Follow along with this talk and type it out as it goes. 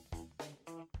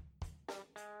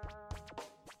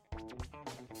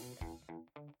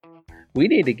We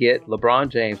need to get LeBron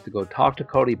James to go talk to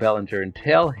Cody Bellinger and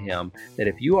tell him that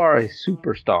if you are a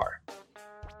superstar,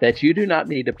 that you do not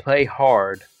need to play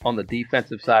hard on the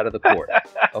defensive side of the court.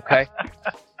 Okay?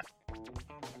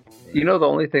 You know, the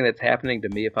only thing that's happening to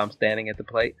me if I'm standing at the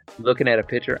plate, looking at a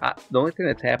pitcher, the only thing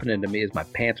that's happening to me is my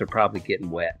pants are probably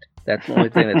getting wet. That's the only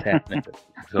thing that's happening. To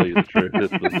tell you the truth,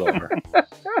 it's bizarre.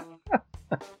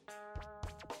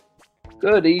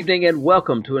 Good evening and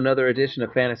welcome to another edition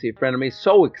of Fantasy Frenemies.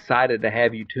 So excited to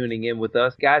have you tuning in with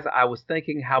us. Guys, I was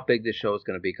thinking how big this show is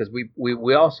going to be because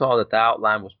we all saw that the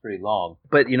outline was pretty long.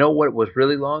 But you know what was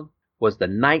really long? Was the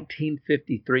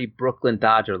 1953 Brooklyn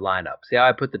Dodger lineup. See how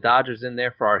I put the Dodgers in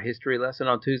there for our history lesson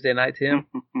on Tuesday night, Tim?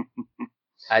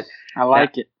 I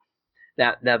like it.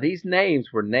 Now, these names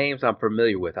were names I'm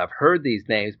familiar with. I've heard these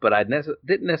names, but I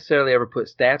didn't necessarily ever put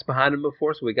stats behind them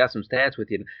before, so we got some stats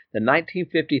with you. The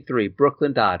 1953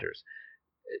 Brooklyn Dodgers.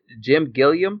 Jim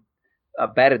Gilliam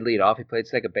batted leadoff. He played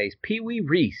second base. Pee Wee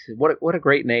Reese. What a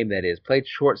great name that is. Played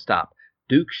shortstop.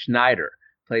 Duke Schneider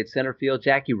played center field.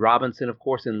 Jackie Robinson, of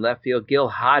course, in left field. Gil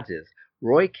Hodges.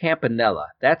 Roy Campanella.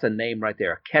 That's a name right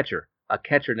there. A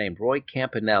catcher named Roy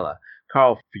Campanella.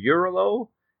 Carl Furillo.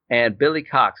 And Billy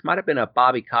Cox might have been a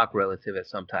Bobby Cox relative at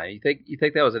some time. You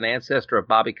think that was an ancestor of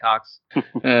Bobby Cox?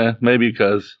 Maybe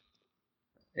because.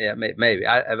 Yeah, maybe.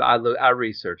 I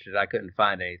researched it. I couldn't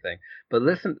find anything. But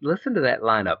listen to that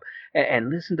lineup and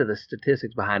listen to the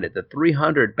statistics behind it. The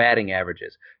 300 batting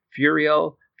averages.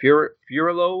 Furillo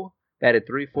batted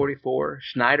 344.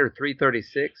 Schneider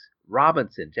 336.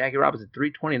 Jackie Robinson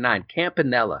 329.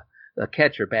 Campanella, the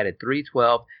catcher, batted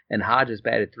 312, and Hodges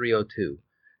batted 302.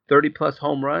 30-plus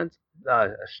home runs,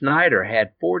 Schneider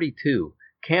had 42,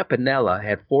 Campanella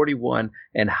had 41,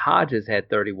 and Hodges had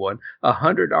 31.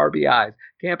 100 RBIs.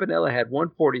 Campanella had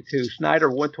 142, Schneider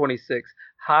 126,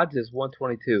 Hodges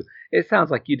 122. It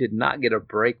sounds like you did not get a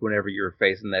break whenever you were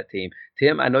facing that team.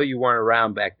 Tim, I know you weren't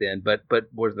around back then, but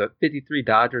was the 53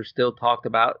 Dodgers still talked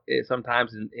about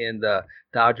sometimes in the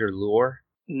Dodger lore?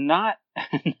 Not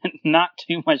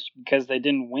too much because they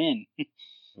didn't win.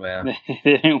 Well,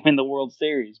 they didn't win the World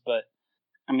Series, but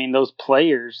I mean those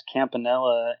players,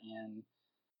 Campanella and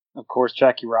of course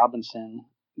Jackie Robinson,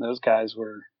 those guys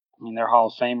were. I mean they're Hall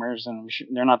of Famers, and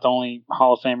they're not the only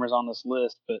Hall of Famers on this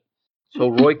list. But so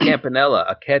Roy Campanella,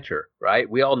 a catcher, right?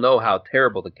 We all know how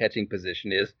terrible the catching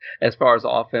position is as far as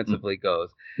offensively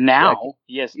goes. Now,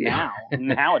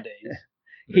 nowadays,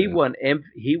 he won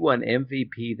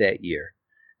MVP that year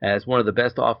as one of the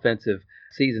best offensive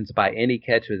seasons by any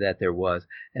catcher that there was.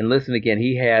 And listen again,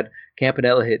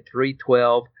 Campanella hit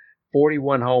 312,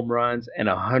 41 home runs, and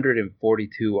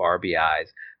 142 RBIs.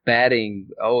 Batting,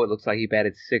 it looks like he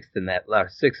batted sixth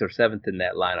or seventh in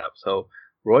that lineup. So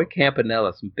Roy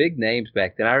Campanella, some big names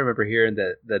back then. I remember hearing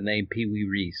the name Pee Wee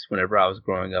Reese whenever I was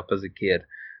growing up as a kid.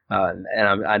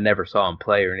 And I never saw him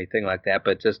play or anything like that,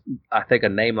 but just I think a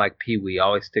name like Pee Wee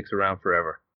always sticks around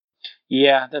forever.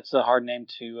 Yeah, that's a hard name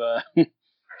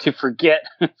to forget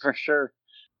for sure.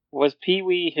 Was Pee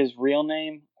Wee his real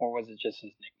name or was it just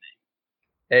his nickname?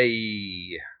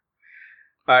 Hey,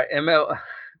 all right, ML.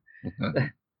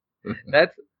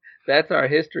 that's our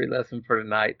history lesson for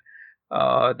tonight.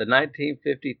 The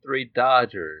 1953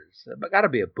 Dodgers. Got to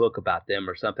be a book about them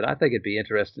or something. I think it'd be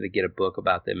interesting to get a book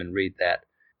about them and read that.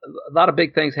 A lot of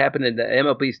big things happen in the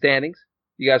MLB standings.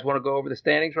 You guys want to go over the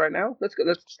standings right now? Let's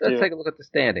take a look at the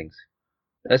standings.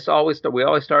 We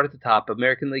always start at the top.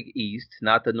 American League East,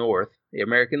 not the North. The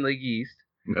American League East.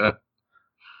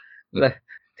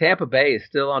 Tampa Bay is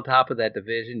still on top of that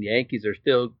division. Yankees are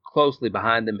still closely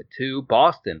behind them at 2.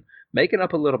 Boston making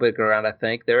up a little bit of ground, I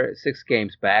think. They're at 6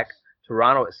 games back.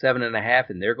 Toronto at 7.5,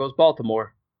 and there goes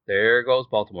Baltimore.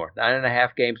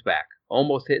 9.5 games back.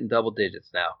 Almost hitting double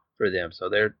digits now for them. So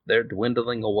they're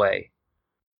dwindling away.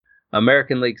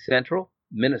 American League Central,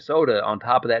 Minnesota on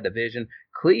top of that division.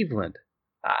 Cleveland.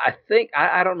 I think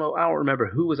I don't know. I don't remember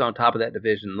who was on top of that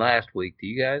division last week. Do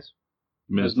you guys?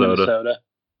 Minnesota.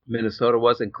 Minnesota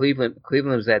was, and Cleveland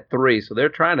was at 3, so they're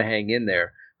trying to hang in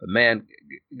there. But man,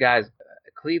 guys,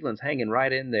 Cleveland's hanging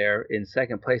right in there in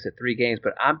second place at 3 games.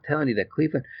 But I'm telling you that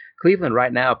Cleveland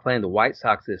right now playing the White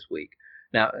Sox this week.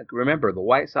 Now remember, the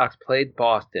White Sox played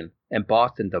Boston, and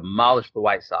Boston demolished the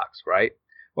White Sox, right?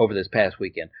 Over this past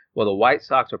weekend. Well, the White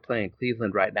Sox are playing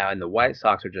Cleveland right now, and the White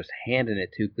Sox are just handing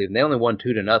it to Cleveland. They only won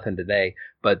 2-0 today,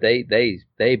 but they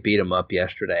beat them up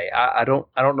yesterday. I don't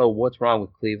know what's wrong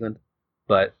with Cleveland,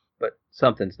 but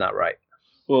something's not right.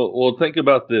 Well, think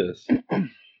about this.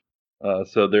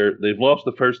 So they've lost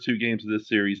the first 2 games of this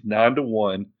series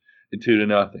 9-1 and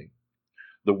 2-0.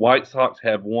 The White Sox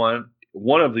have one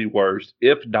of the worst,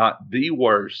 if not the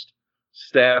worst,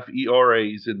 staff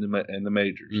ERAs in the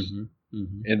majors,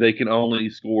 and they can only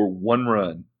score 1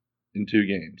 run in 2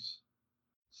 games.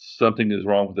 Something is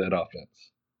wrong with that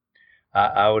offense.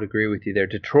 I would agree with you there.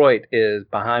 Detroit is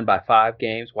behind by 5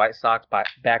 games. White Sox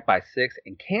back by 6,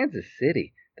 and Kansas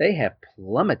City, they have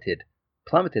plummeted.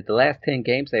 The last 10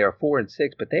 games. They are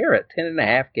 4-6, but they are at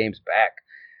 10.5 games back.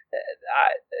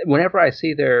 Whenever I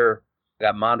see I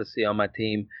got Mondesi on my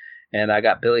team, and I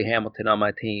got Billy Hamilton on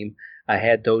my team. I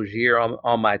had Dozier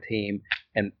on my team,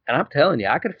 and I'm telling you,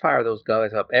 I could fire those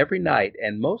guys up every night,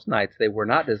 and most nights they were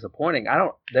not disappointing. I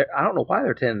don't know why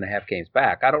they're 10.5 games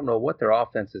back. I don't know what their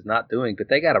offense is not doing, but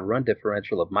they got a run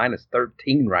differential of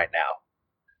 -13 right now.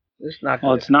 It's not good.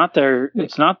 Well, it's not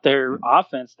their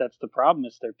offense that's the problem.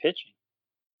 It's their pitching.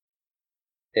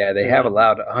 Yeah, they have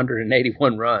allowed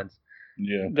 181 runs.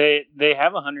 Yeah, they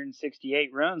have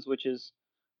 168 runs, which is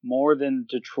more than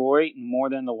Detroit and more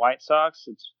than the White Sox.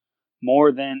 It's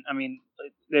more than, I mean,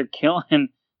 they're killing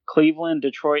Cleveland,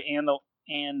 Detroit, well,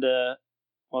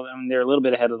 I mean, they're a little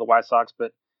bit ahead of the White Sox,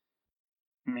 but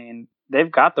I mean,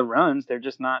 they've got the runs. They're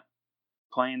just not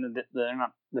playing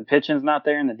the pitching's not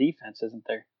there and the defense isn't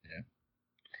there.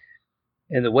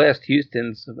 Yeah. In the West,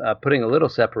 Houston's putting a little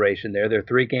separation there. They're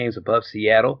 3 games above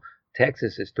Seattle.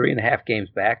 Texas is 3.5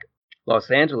 games back. Los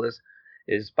Angeles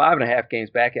is 5.5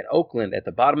 games back, and Oakland at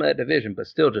the bottom of that division, but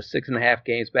still just 6.5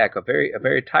 games back. A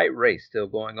very tight race still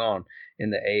going on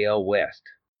in the AL West.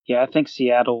 Yeah, I think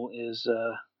Seattle is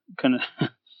gonna.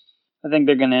 I think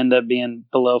they're gonna end up being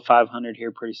below 500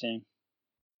 here pretty soon.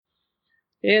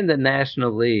 In the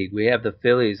National League, we have the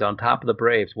Phillies on top of the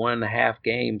Braves, 1.5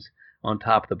 games on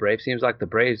top of the Braves. Seems like the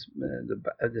Braves,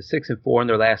 the 6-4 in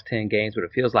their last 10 games, but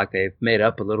it feels like they've made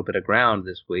up a little bit of ground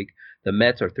this week. The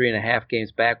Mets are 3.5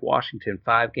 games back. Washington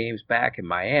 5 games back, and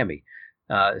Miami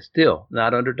still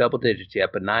not under double digits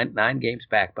yet, but nine games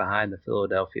back behind the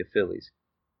Philadelphia Phillies.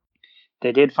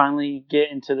 They did finally get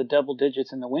into the double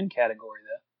digits in the win category,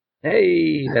 though.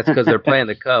 Hey, that's because they're playing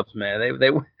the Cubs, man.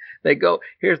 They go.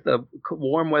 Here's the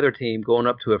warm weather team going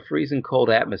up to a freezing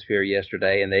cold atmosphere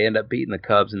yesterday, and they end up beating the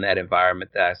Cubs in that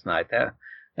environment last night.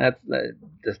 That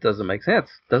just doesn't make sense.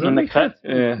 Doesn't make sense.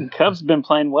 Yeah. The Cubs have been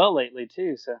playing well lately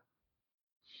too, so.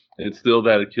 It's still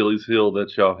that Achilles heel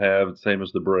that y'all have, same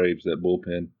as the Braves, that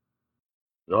bullpen.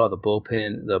 Oh, the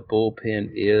bullpen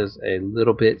is a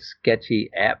little bit sketchy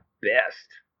at best.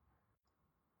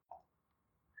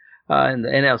 In the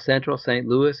NL Central, St.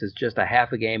 Louis is just a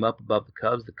half a game up above the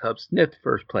Cubs. The Cubs sniffed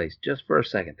first place just for a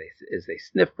second. They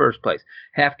sniffed first place.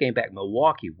 Half game back.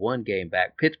 Milwaukee 1 game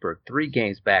back. Pittsburgh 3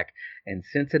 games back. And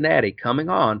Cincinnati coming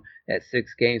on at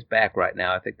 6 games back right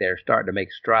now. I think they're starting to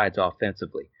make strides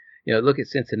offensively. You know, look at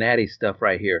Cincinnati's stuff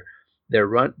right here.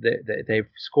 They've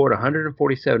scored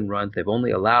 147 runs. They've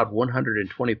only allowed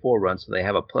 124 runs, so they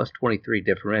have a +23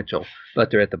 differential,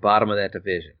 but they're at the bottom of that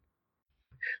division.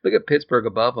 Look at Pittsburgh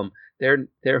above them.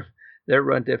 Their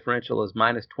run differential is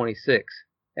 -26,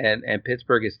 and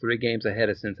Pittsburgh is 3 games ahead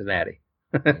of Cincinnati.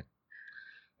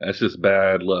 That's just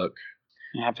bad luck.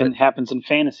 It happens in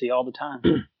fantasy all the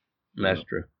time. That's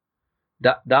true.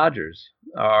 Dodgers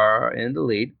are in the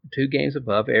lead, 2 games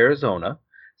above Arizona.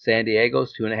 San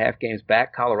Diego's 2.5 games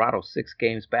back. Colorado 6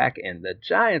 games back, and the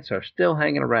Giants are still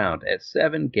hanging around at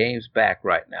 7 games back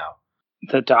right now.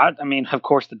 Of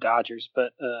course the Dodgers,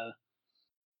 but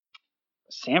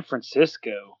San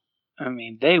Francisco. I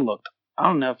mean, they looked. I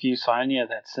don't know if you saw any of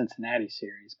that Cincinnati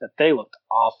series, but they looked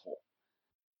awful.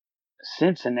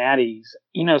 Cincinnati's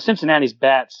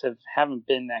bats haven't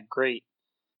been that great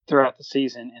throughout the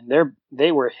season, and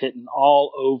they were hitting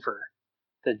all over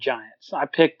the Giants. I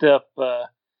picked up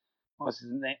what's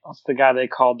his name? What's the guy they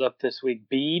called up this week?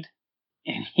 Bede,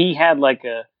 and he had like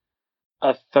a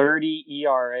 30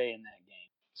 ERA in that game.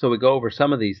 So we go over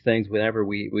some of these things whenever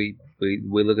we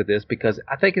look at this, because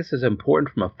I think this is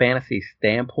important from a fantasy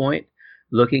standpoint,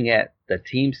 looking at the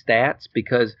team stats,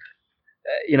 because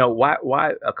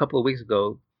why a couple of weeks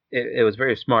ago it was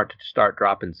very smart to start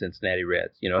dropping Cincinnati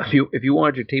Reds. You know, if you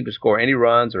wanted your team to score any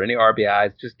runs or any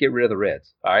RBIs, just get rid of the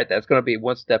Reds. All right, that's going to be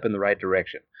one step in the right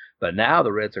direction. But now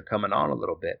the Reds are coming on a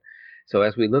little bit. So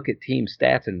as we look at team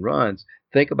stats and runs,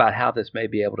 think about how this may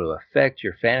be able to affect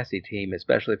your fantasy team,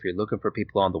 especially if you're looking for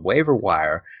people on the waiver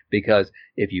wire, because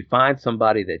if you find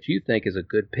somebody that you think is a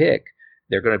good pick,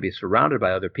 they're going to be surrounded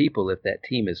by other people if that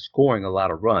team is scoring a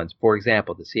lot of runs. For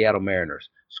example, the Seattle Mariners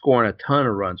scoring a ton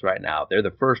of runs right now. They're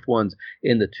the first ones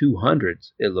in the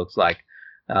 200s, it looks like.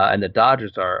 And the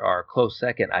Dodgers are a close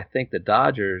second. I think the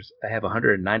Dodgers have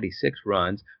 196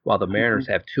 runs, while the Mariners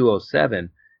have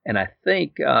 207. And I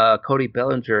think Cody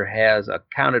Bellinger has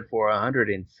accounted for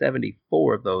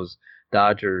 174 of those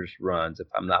Dodgers runs, if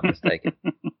I'm not mistaken.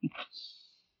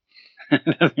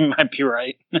 You might be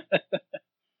right.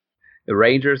 The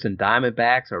Rangers and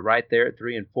Diamondbacks are right there at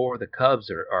 3 and 4. The Cubs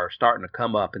are starting to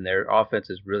come up, and their offense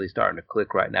is really starting to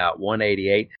click right now at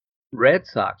 188. Red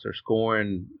Sox are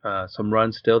scoring some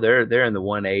runs still. They're in the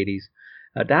 180s.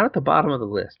 Down at the bottom of the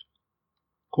list,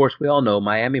 of course, we all know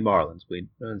Miami Marlins. We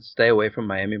stay away from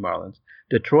Miami Marlins.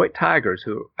 Detroit Tigers,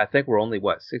 who I think were only,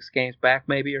 6 games back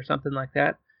maybe or something like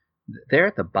that. They're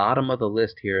at the bottom of the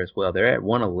list here as well. They're at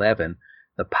 111.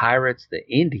 The Pirates, the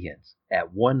Indians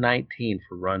at 119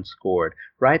 for runs scored.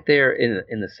 Right there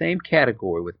in the same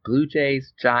category with Blue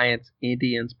Jays, Giants,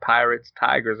 Indians, Pirates,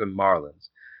 Tigers, and Marlins.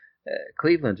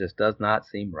 Cleveland just does not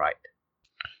seem right.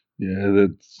 Yeah,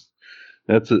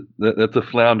 that's a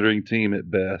floundering team at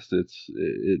best.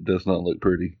 It does not look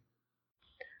pretty.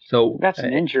 So got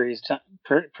some injuries,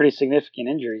 pretty significant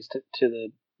injuries to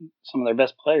some of their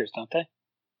best players, don't they?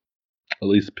 At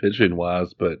least pitching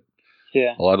wise, but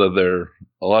yeah, a lot of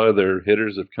their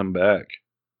hitters have come back.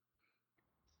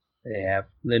 They have.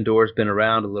 Lindor's been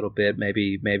around a little bit.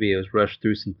 Maybe it was rushed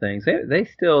through some things. They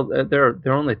still they're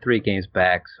only 3 games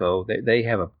back, so they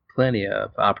have plenty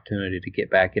of opportunity to get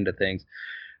back into things.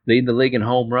 Leading the league in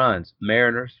home runs: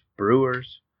 Mariners,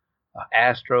 Brewers,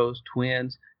 Astros,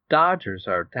 Twins, Dodgers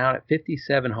are down at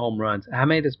 57 home runs. How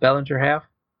many does Bellinger have?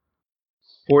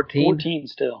 14. 14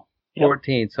 still. Yep.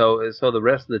 14. So the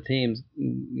rest of the teams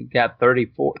got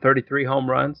 33 home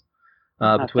runs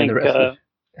between the rest of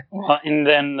well, and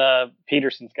then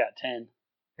Peterson's got 10.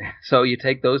 So you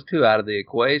take those 2 out of the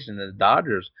equation, the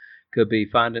Dodgers could be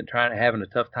having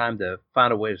a tough time to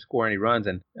find a way to score any runs.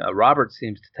 And Roberts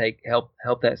seems to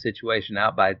help that situation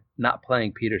out by not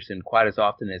playing Peterson quite as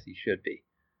often as he should be.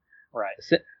 Right.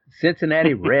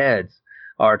 Cincinnati Reds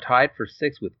are tied for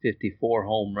 6th with 54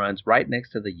 home runs, right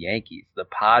next to the Yankees, the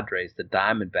Padres, the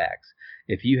Diamondbacks.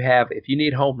 If you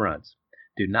need home runs,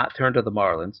 do not turn to the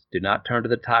Marlins. Do not turn to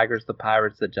the Tigers, the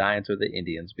Pirates, the Giants, or the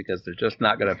Indians, because they're just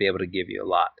not going to be able to give you a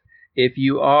lot. If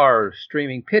you are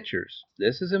streaming pitchers,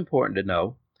 this is important to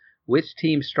know. Which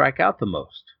teams strike out the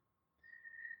most?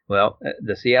 Well,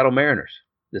 the Seattle Mariners,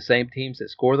 the same teams that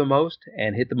score the most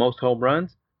and hit the most home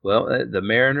runs. Well, the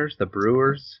Mariners, the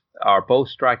Brewers are both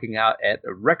striking out at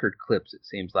record clips, it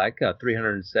seems like,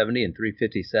 370 and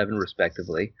 357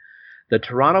 respectively. The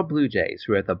Toronto Blue Jays,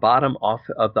 who are at the bottom of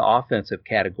the offensive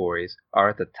categories, are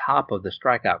at the top of the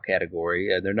strikeout category.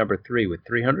 They're number 3 with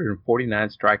 349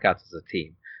 strikeouts as a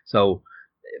team. So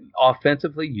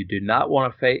offensively, you do not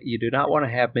want to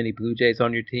have many Blue Jays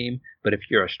on your team. But if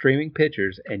you're a streaming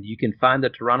pitchers and you can find the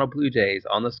Toronto Blue Jays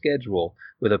on the schedule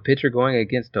with a pitcher going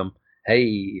against them, hey,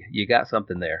 you got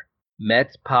something there.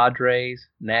 Mets, Padres,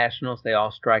 Nationals, they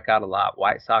all strike out a lot.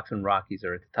 White Sox and Rockies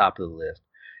are at the top of the list.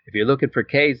 If you're looking for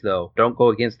Ks, though, don't go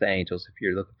against the Angels. If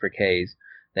you're looking for Ks,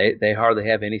 they hardly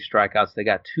have any strikeouts. They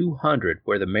got 200,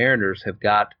 where the Mariners have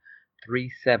got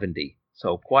 370.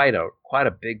 So quite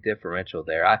a big differential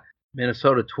there.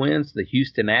 Minnesota Twins, the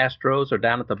Houston Astros are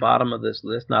down at the bottom of this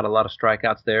list. Not a lot of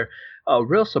strikeouts there. A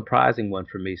real surprising one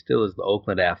for me still is the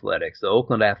Oakland Athletics. The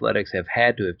Oakland Athletics have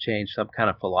had to have changed some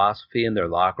kind of philosophy in their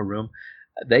locker room.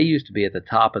 They used to be at the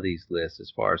top of these lists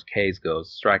as far as Ks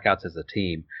goes, strikeouts as a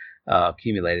team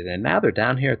accumulated, and now they're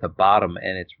down here at the bottom,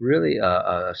 and it's really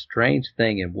a strange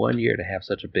thing in one year to have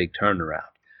such a big turnaround.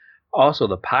 Also,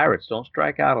 the Pirates don't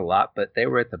strike out a lot, but they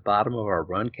were at the bottom of our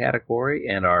run category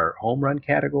and our home run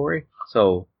category.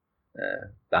 So,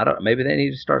 maybe they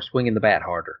need to start swinging the bat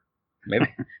harder.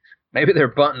 Maybe they're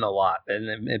bunting a lot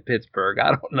in Pittsburgh. I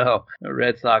don't know. The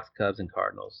Red Sox, Cubs, and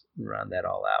Cardinals round that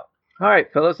all out. All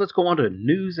right, fellas, let's go on to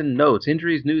news and notes.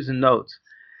 Injuries, news, and notes.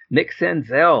 Nick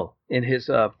Senzel in his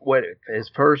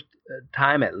first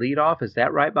time at leadoff. Is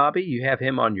that right, Bobby? You have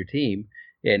him on your team,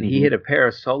 and he hit a pair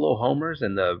of solo homers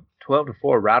in the 12-4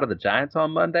 rout of the Giants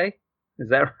on Monday. Is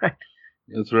that right?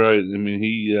 That's right. I mean,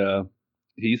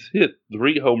 he's hit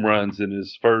 3 home runs in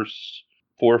his first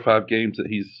 4 or 5 games that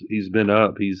he's been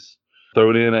up. He's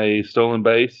thrown in a stolen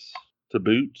base to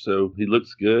boot, so he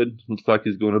looks good. Looks like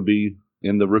he's going to be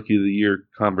in the Rookie of the Year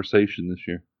conversation this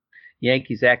year.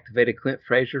 Yankees activated Clint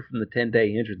Frazier from the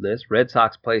 10-day injured list. Red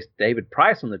Sox placed David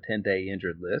Price on the 10-day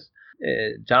injured list.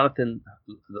 Jonathan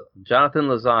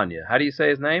Lasagna. How do you say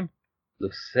his name?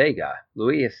 Luisiga.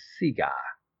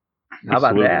 How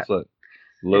about that?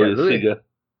 Luisiga.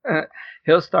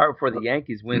 He'll start for the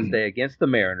Yankees Wednesday against the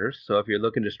Mariners. So if you're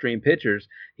looking to stream pitchers,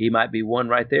 he might be one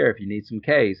right there if you need some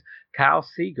Ks. Kyle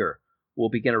Seager will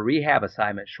begin a rehab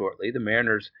assignment shortly. The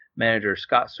Mariners manager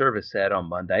Scott Service said on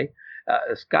Monday.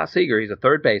 Scott Seager, he's a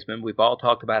third baseman. We've all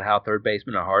talked about how third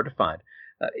basemen are hard to find,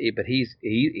 but he's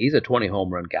a 20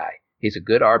 home run guy. He's a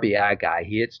good RBI guy.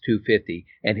 He hits 250,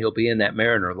 and he'll be in that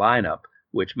Mariner lineup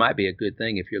which might be a good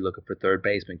thing if you're looking for third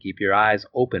baseman. Keep your eyes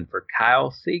open for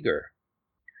Kyle Seager.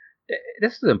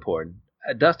 This is important.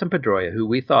 Dustin Pedroia, who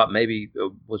we thought maybe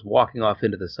was walking off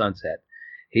into the sunset,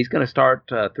 he's going to start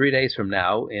 3 days from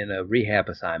now in a rehab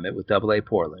assignment with AA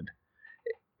Portland.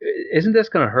 Isn't this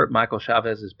going to hurt Michael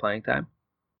Chavez's playing time?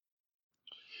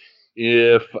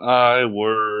 If I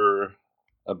were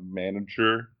a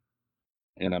manager,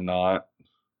 and I'm not,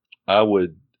 I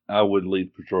would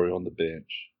leave Pedroia on the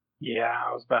bench. Yeah,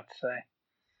 I was about to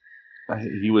say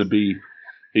He would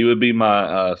be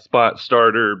my spot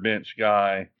starter, bench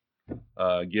guy.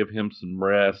 Give him some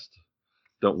rest.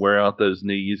 Don't wear out those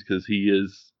knees because he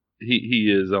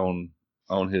is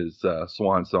on his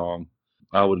swan song.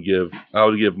 I would give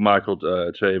Michael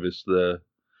Chavis the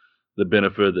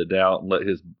benefit of the doubt and let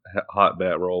his hot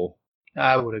bat roll.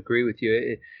 I would agree with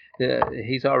you.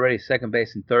 He's already second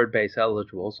base and third base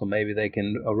eligible, so maybe they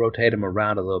can rotate him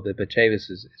around a little bit. But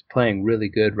Chavis is playing really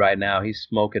good right now. He's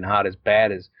smoking hot. His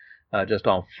bat is just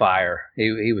on fire.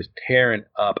 He was tearing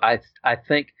up. I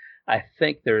think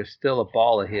there is still a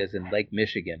ball of his in Lake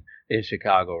Michigan in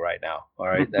Chicago right now. All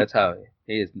right, that's how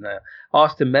he is.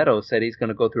 Austin Meadows said he's going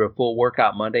to go through a full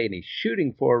workout Monday, and he's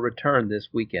shooting for a return this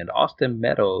weekend. Austin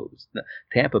Meadows,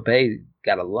 Tampa Bay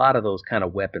got a lot of those kind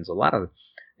of weapons. A lot of,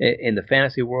 in the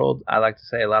fantasy world, I like to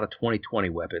say a lot of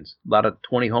 20-20 weapons. A lot of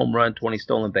 20 home run, 20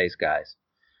 stolen base guys.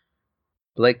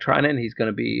 Blake Trinan, he's going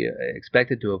to be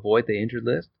expected to avoid the injured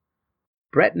list.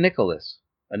 Brett Nicholas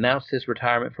announced his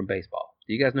retirement from baseball.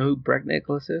 Do you guys know who Brett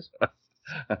Nicholas is?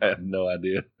 I have no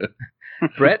idea.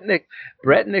 Brett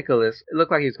Nicholas, it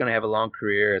looked like he was going to have a long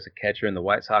career as a catcher in the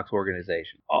White Sox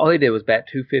organization. All he did was bat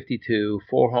 .252,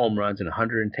 4 home runs, and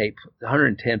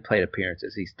 110 plate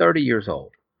appearances. He's 30 years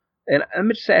old. And let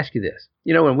me just ask you this: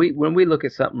 you know, when we look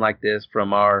at something like this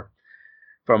from our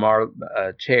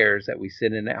chairs that we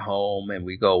sit in at home, and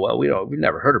we go, well, we've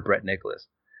never heard of Brett Nicholas.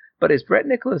 But is Brett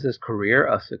Nicholas's career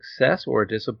a success or a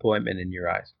disappointment in your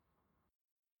eyes?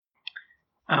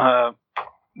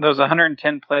 Those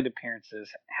 110 plate appearances.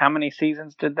 How many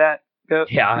seasons did that go?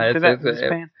 Yeah, did that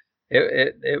span?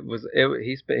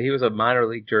 He was a minor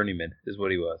league journeyman, is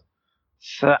what he was.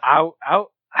 So I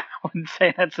wouldn't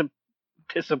say that's a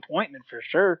disappointment for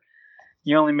sure.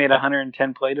 You only made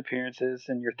 110 plate appearances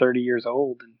and you're 30 years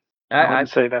old, and I wouldn't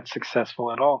say that's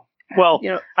successful at all. Well, you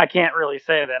know, I can't really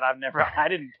say that. I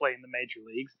didn't play in the major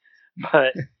leagues,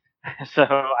 but so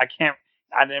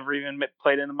I never even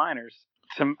played in the minors.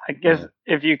 So I guess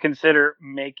if you consider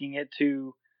making it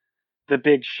to the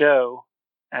big show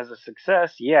as a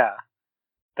success, yeah,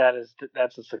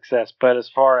 that's a success. But as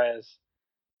far as,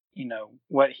 you know,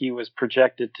 what he was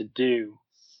projected to do,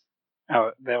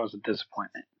 that was a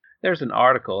disappointment. There's an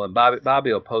article, and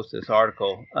Bobby will post this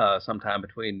article sometime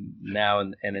between now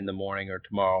and in the morning or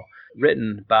tomorrow,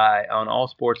 written on All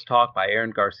Sports Talk by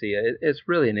Aaron Garcia. It's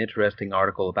really an interesting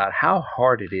article about how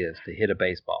hard it is to hit a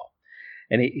baseball.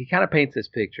 And he kind of paints this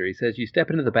picture. He says, you step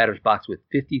into the batter's box with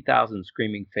 50,000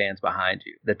 screaming fans behind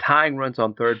you. The tying runs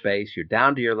on third base. You're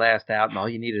down to your last out, and all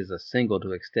you need is a single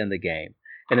to extend the game.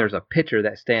 And there's a pitcher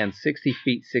that stands 60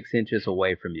 feet 6 inches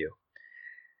away from you.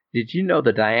 Did you know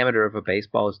the diameter of a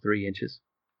baseball is 3 inches?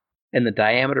 And the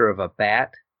diameter of a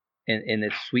bat in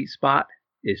its sweet spot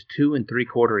is 2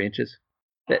 3/4 inches?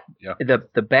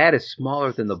 The bat is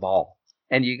smaller than the ball.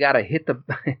 And you gotta hit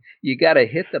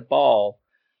the ball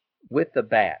with the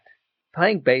bat.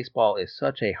 Playing baseball is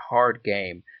such a hard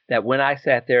game that when I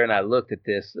sat there and I looked at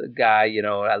this guy, you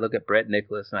know, I look at Brett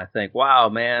Nicholas and I think, wow,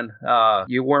 man,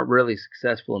 you weren't really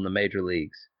successful in the major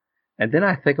leagues. And then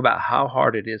I think about how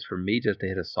hard it is for me just to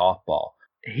hit a softball.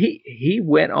 He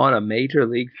went on a major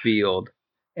league field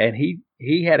and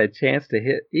he had a chance to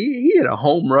hit. He hit a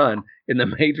home run in the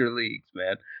major leagues,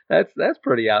 man. That's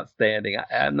pretty outstanding.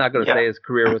 I'm not going to say his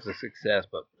career was a success,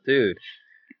 but dude,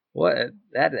 what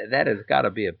that has got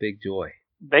to be a big joy.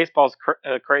 Baseball's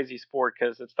a crazy sport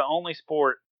because it's the only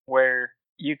sport where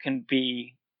you can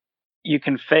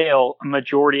fail a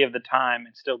majority of the time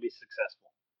and still be successful.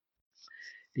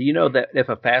 Do you know that if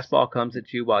a fastball comes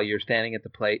at you while you're standing at the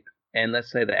plate, and let's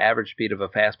say the average speed of a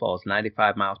fastball is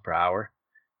 95 miles per hour,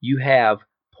 you have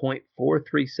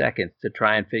 0.43 seconds to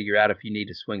try and figure out if you need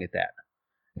to swing at that.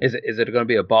 Is it going to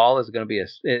be a ball? Is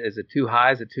it too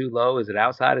high? Is it too low? Is it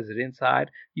outside? Is it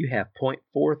inside? You have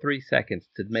 0.43 seconds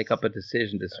to make up a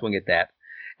decision to swing at that.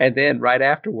 And then right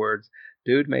afterwards,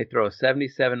 dude may throw a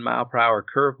 77 mile per hour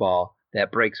curveball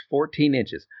that breaks 14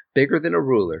 inches, bigger than a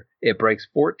ruler. It breaks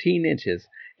 14 inches,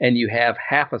 and you have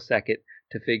half a second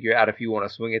to figure out if you want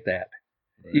to swing at that.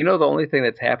 Right. You know, the only thing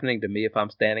that's happening to me if I'm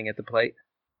standing at the plate,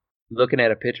 looking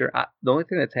at a pitcher, the only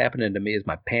thing that's happening to me is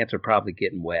my pants are probably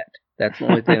getting wet. That's the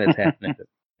only thing that's happening.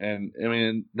 And I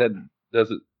mean that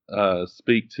doesn't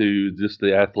speak to just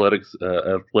the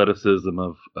athleticism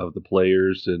of the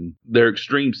players and their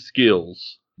extreme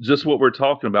skills. Just what we're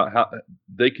talking about, how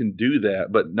they can do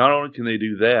that, but not only can they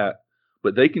do that,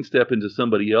 but they can step into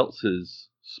somebody else's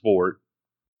sport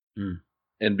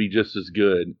and be just as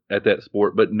good at that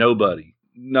sport. But nobody,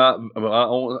 I'm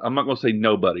not going to say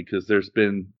nobody because there's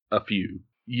been a few.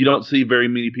 You don't see very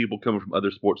many people coming from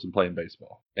other sports and playing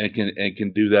baseball and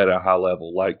can do that at a high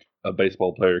level, like a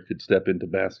baseball player could step into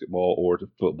basketball or to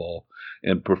football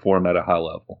and perform at a high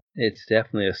level. It's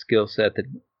definitely a skill set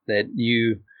that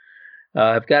you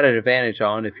have got an advantage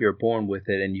on if you're born with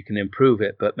it and you can improve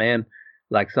it. But man,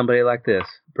 like somebody like this,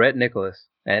 Brett Nicholas,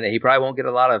 and he probably won't get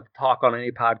a lot of talk on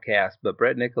any podcast, but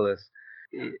Brett Nicholas,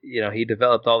 he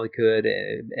developed all he could,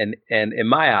 and in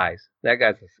my eyes, that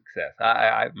guy's a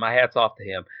success. My hat's off to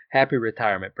him. Happy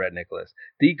retirement, Brett Nicholas.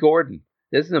 Dee Gordon.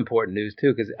 This is important news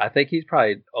too, because I think he's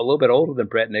probably a little bit older than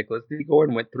Brett Nicholas. Dee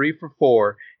Gordon went 3 for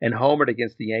 4 and homered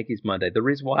against the Yankees Monday. The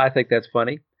reason why I think that's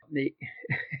funny,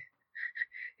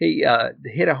 he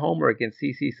hit a homer against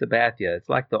CC Sabathia. It's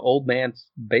like the old man's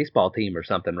baseball team or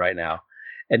something right now.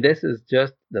 And this is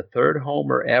just the 3rd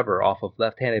homer ever off of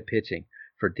left-handed pitching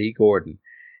for Dee Gordon.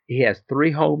 He has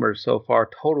 3 homers so far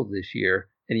total this year.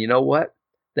 And you know what?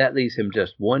 That leaves him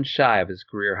just one shy of his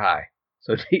career high.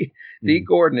 So Dee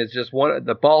Gordon is just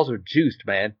the balls are juiced,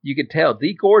 man. You can tell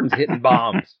Dee Gordon's hitting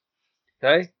bombs.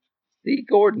 Okay? Dee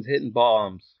Gordon's hitting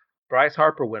bombs. Bryce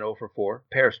Harper went 0 for 4.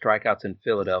 Pair of strikeouts in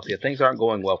Philadelphia. Things aren't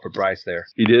going well for Bryce there.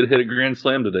 He did hit a grand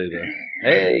slam today, though.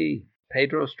 Hey,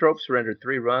 Pedro Strop surrendered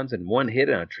 3 runs and 1 hit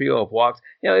and a trio of walks.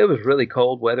 It was really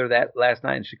cold weather that last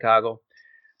night in Chicago.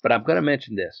 But I'm going to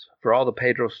mention this for all the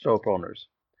Pedro Strop owners.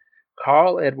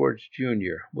 Carl Edwards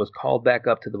Jr. was called back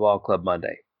up to the ball club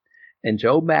Monday. And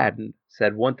Joe Madden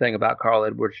said one thing about Carl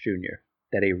Edwards Jr.,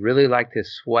 that he really liked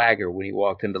his swagger when he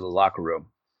walked into the locker room.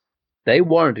 They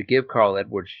wanted to give Carl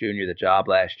Edwards Jr. the job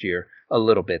last year a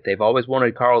little bit. They've always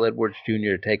wanted Carl Edwards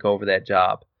Jr. to take over that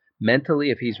job. Mentally,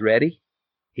 if he's ready,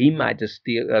 he might just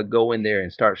go in there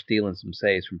and start stealing some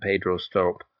saves from Pedro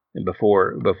Strop and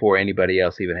before anybody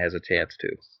else even has a chance to.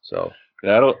 So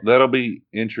that'll be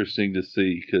interesting to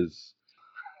see because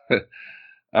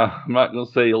I'm not going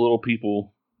to say little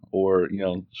people or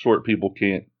short people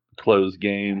can't close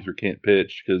games or can't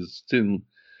pitch because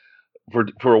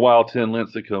for a while, Tim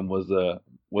Lincecum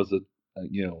was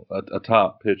a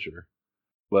top pitcher,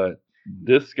 but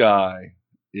this guy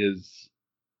is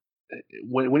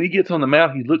when he gets on the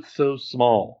mound, he looks so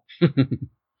small.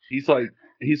 He's like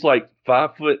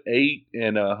 5'8"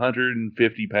 and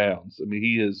 150 pounds. I mean,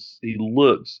 he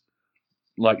looks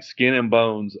like skin and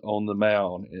bones on the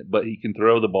mound, but he can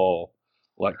throw the ball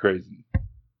like crazy.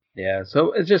 Yeah,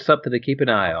 so it's just something to keep an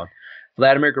eye on.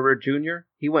 Vladimir Guerrero Jr.,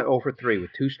 he went 0 for 3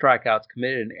 with 2 strikeouts,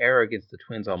 committed an error against the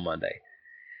Twins on Monday.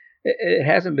 It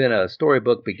hasn't been a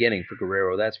storybook beginning for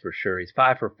Guerrero, that's for sure. He's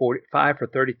 5 for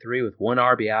 33 with 1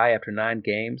 RBI after 9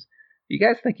 games. You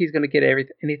guys think he's going to get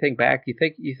anything back? You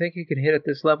think he can hit at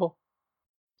this level?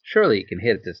 Surely he can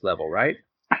hit at this level, right?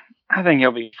 I think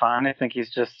he'll be fine. I think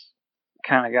he's just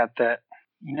kind of got that.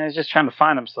 He's just trying to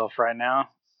find himself right now.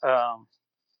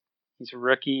 He's a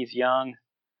rookie. He's young.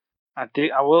 I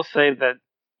will say that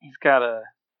he's got a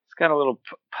little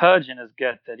pudge in his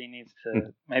gut that he needs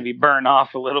to maybe burn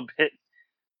off a little bit,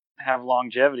 have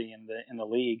longevity in the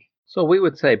league. So we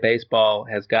would say baseball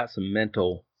has got some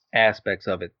mental aspects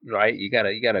of it, right? You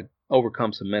gotta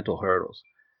overcome some mental hurdles.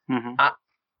 Mm-hmm.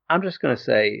 I'm just gonna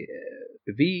say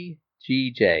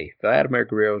VGJ, Vladimir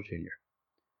Guerrero Jr.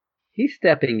 He's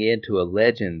stepping into a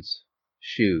legend's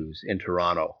shoes in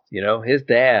Toronto. His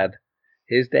dad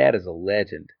is a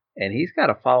legend. And he's got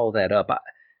to follow that up.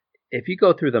 If you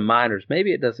go through the minors,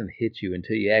 maybe it doesn't hit you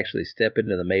until you actually step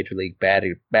into the major league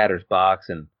batter's box,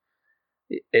 and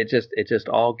it just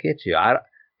all gets you.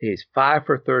 He's 5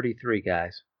 for 33,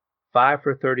 guys. 5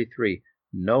 for 33.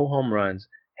 No home runs.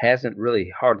 Hasn't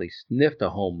really hardly sniffed a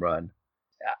home run.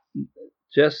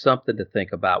 Just something to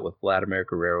think about with Vladimir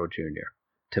Guerrero Jr.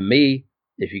 To me,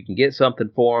 if you can get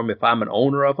something for him, if I'm an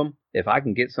owner of him, if I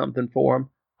can get something for him,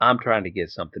 I'm trying to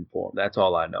get something for him. That's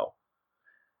all I know.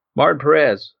 Martin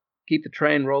Perez, keep the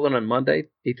train rolling on Monday.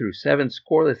 He threw 7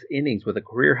 scoreless innings with a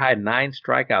career-high 9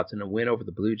 strikeouts in a win over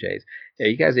the Blue Jays. Are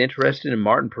you guys interested in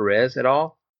Martin Perez at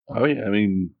all? Oh, yeah. I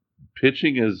mean,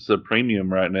 pitching is a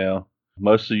premium right now.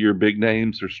 Most of your big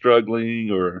names are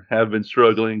struggling or have been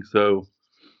struggling. So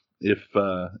if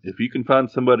you can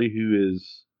find somebody who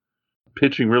is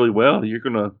pitching really well, you're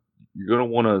gonna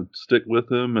want to stick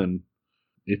with him, and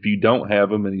if you don't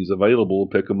have him and he's available,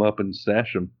 pick him up and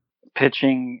stash him.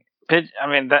 Pitching I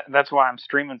mean, that's why I'm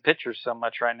streaming pitchers so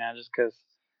much right now, just because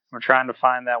I'm trying to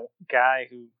find that guy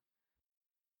who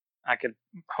I could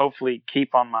hopefully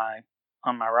keep on my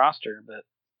roster, but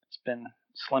it's been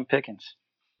slim pickings.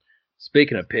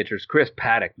 Speaking of pitchers, Chris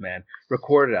Paddack, man,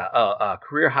 recorded a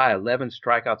career high 11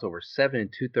 strikeouts over 7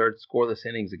 2/3 scoreless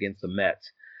innings against the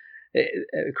Mets.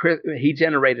 He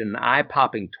generated an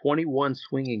eye-popping 21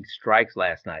 swinging strikes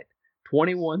last night.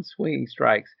 21 swinging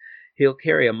strikes. He'll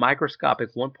carry a microscopic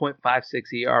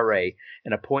 1.56 ERA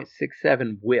and a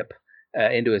 .67 WHIP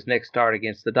into his next start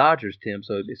against the Dodgers, Tim.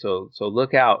 So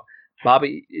look out.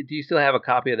 Bobby, do you still have a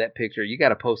copy of that picture? You got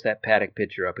to post that Paddack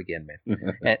picture up again, man.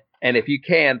 and if you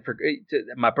can,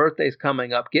 my birthday's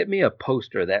coming up, get me a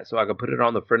poster of that so I can put it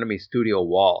on the Frenemy studio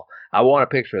wall. I want a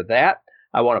picture of that.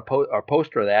 I want a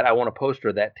poster of that. I want a poster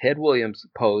of that Ted Williams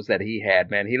pose that he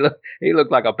had. Man, he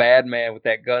looked like a bad man with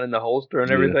that gun in the holster and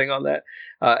everything on that.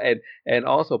 And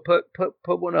also put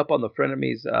one up on the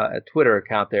Frenemies Twitter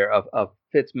account there of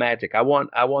Fitz Magic. I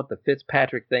want the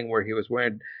Fitzpatrick thing where he was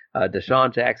wearing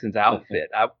Deshaun Jackson's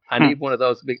outfit. I need one of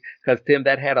those because Tim,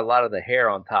 that had a lot of the hair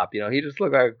on top. He just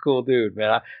looked like a cool dude,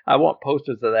 man. I want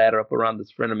posters of that up around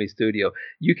this Frenemy studio.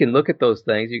 You can look at those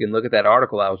things. You can look at that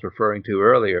article I was referring to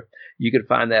earlier. You can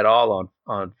find that all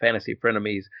on Fantasy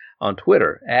Frenemies on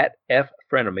Twitter at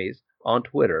 @frenemies on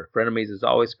Twitter. Frenemies is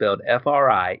always spelled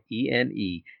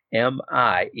FRIENEMIES.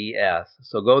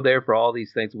 So go there for all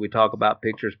these things that we talk about,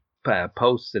 pictures,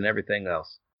 posts, and everything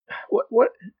else.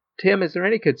 What Tim, is there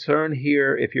any concern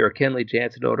here if you're a Kenley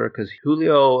Jansen owner? Because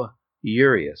Julio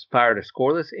Urias fired a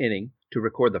scoreless inning to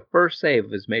record the first save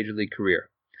of his major league career.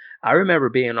 I remember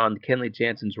being on Kenley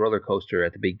Jansen's roller coaster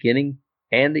at the beginning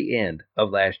and the end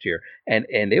of last year, and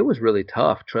it was really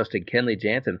tough trusting Kenley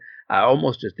Jansen. I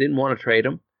almost just didn't want to trade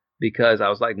him because I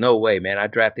was like, no way, man. I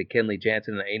drafted Kenley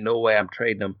Jansen, and ain't no way I'm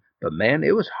trading him. But, man,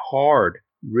 it was hard,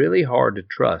 really hard to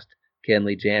trust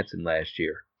Kenley Jansen last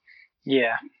year.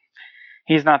 Yeah.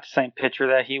 He's not the same pitcher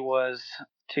that he was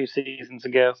 2 seasons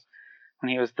ago when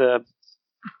he was the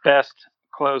best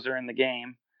closer in the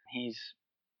game. He's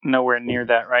nowhere near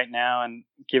that right now, and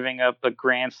giving up a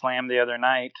grand slam the other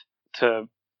night to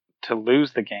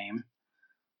lose the game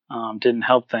didn't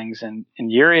help things. And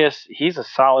Urias, he's a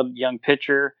solid young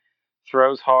pitcher,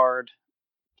 throws hard,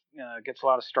 gets a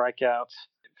lot of strikeouts.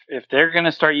 If they're going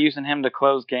to start using him to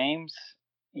close games,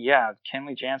 yeah,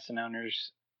 Kenley Jansen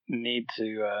owners need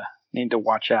to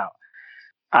watch out.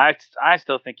 I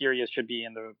still think Urias should be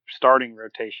in the starting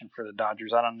rotation for the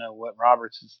Dodgers. I don't know what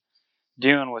Roberts is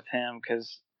doing with him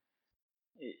because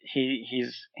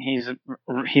he's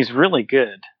really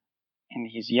good and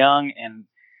he's young, and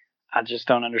I just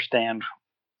don't understand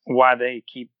why they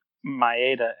keep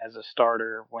Maeda as a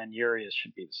starter when Urias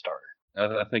should be the starter.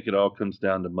 I think it all comes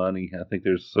down to money. I think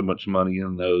there's so much money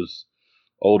in those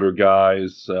older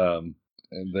guys, and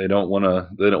they don't want to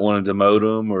demote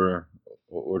them or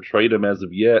trade them as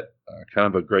of yet. Kind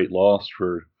of a great loss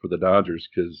for the Dodgers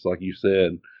because, like you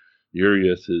said,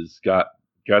 Urias has got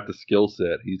the skill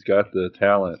set. He's got the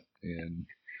talent, and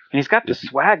he's got the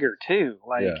swagger too.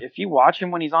 Like if you watch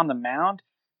him when he's on the mound,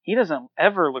 he doesn't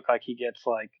ever look like he gets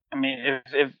like. I mean,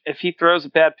 if he throws a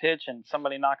bad pitch and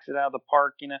somebody knocks it out of the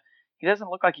park, he doesn't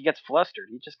look like he gets flustered.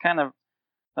 He just kind of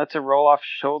lets it roll off his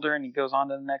shoulder and he goes on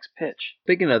to the next pitch.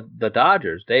 Speaking of the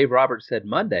Dodgers, Dave Roberts said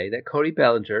Monday that Cody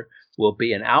Bellinger will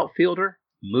be an outfielder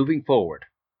moving forward.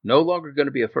 No longer going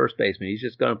to be a first baseman. He's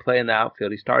just going to play in the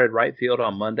outfield. He started right field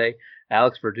on Monday.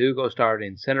 Alex Verdugo started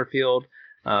in center field.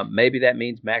 Maybe that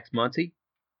means Max Muncy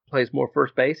plays more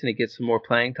first base and he gets some more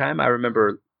playing time. I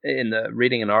remember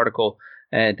reading an article,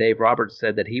 and Dave Roberts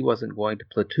said that he wasn't going to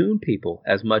platoon people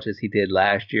as much as he did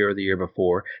last year or the year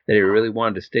before, that he really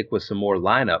wanted to stick with some more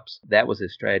lineups. That was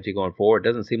his strategy going forward. It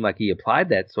doesn't seem like he applied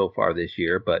that so far this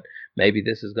year, but maybe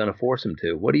this is going to force him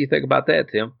to. What do you think about that,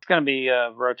 Tim? It's going to be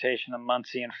a rotation of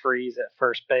Muncy and Freese at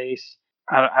first base.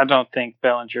 I don't think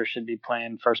Bellinger should be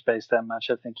playing first base that much.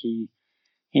 I think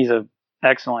he's an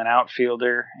excellent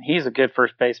outfielder. He's a good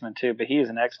first baseman too, but he is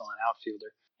an excellent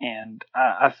outfielder. And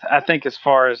I think as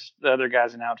far as the other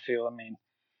guys in outfield, I mean,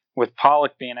 with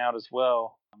Pollock being out as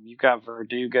well, you've got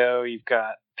Verdugo, you've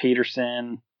got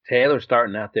Peterson. Taylor's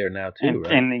starting out there now too,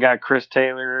 right? And you got Chris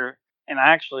Taylor. And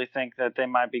I actually think that they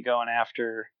might be going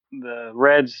after the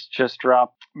Reds just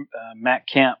dropped Matt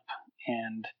Kemp,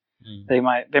 and they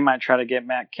might try to get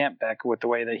Matt Kemp back with the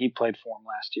way that he played for him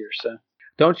last year. So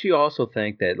don't you also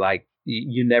think that like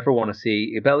you never want to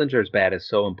see Bellinger's bat is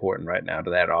so important right now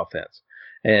to that offense?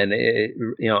 And,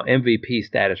 MVP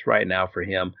status right now for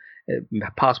him,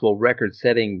 possible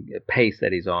record-setting pace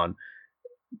that he's on.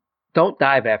 Don't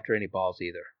dive after any balls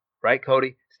either, right,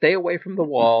 Cody? Stay away from the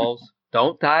walls.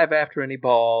 Don't dive after any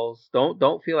balls.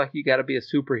 Don't feel like you got to be a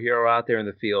superhero out there in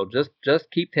the field.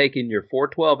 Just keep taking your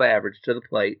 412 average to the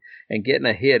plate and getting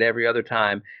a hit every other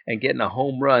time and getting a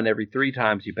home run every 3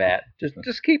 times you bat.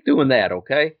 Just keep doing that,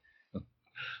 okay?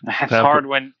 It's hard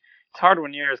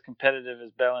when you're as competitive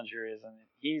as Bellinger is. I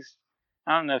mean,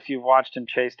 I don't know if you've watched him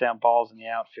chase down balls in the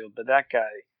outfield, but that guy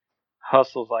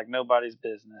hustles like nobody's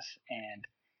business, and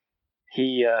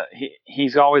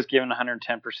he's always giving 110%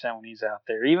 when he's out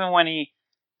there. Even when he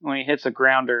hits a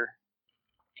grounder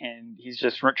and he's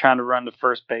just trying to run to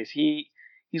first base,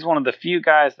 he's one of the few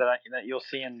guys that you'll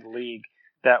see in the league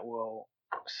that will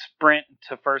sprint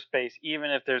to first base even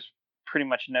if there's pretty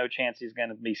much no chance he's going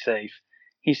to be safe.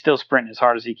 He's still sprinting as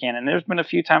hard as he can, and there's been a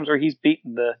few times where he's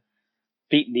beaten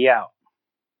the out.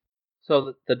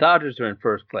 So the Dodgers are in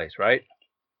first place, right?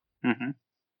 Mm-hmm.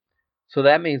 So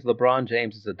that means LeBron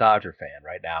James is a Dodger fan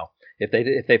right now.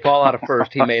 If they fall out of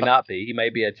first, he may not be. He may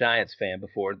be a Giants fan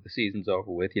before the season's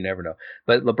over with. You never know.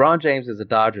 But LeBron James is a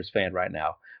Dodgers fan right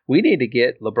now. We need to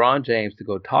get LeBron James to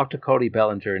go talk to Cody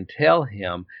Bellinger and tell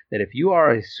him that if you are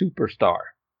a superstar,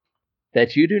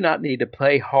 that you do not need to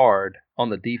play hard on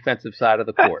the defensive side of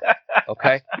the court.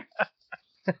 Okay?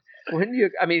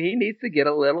 He needs to get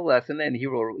a little lesson, and he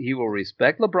will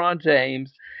respect LeBron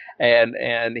James,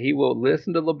 and he will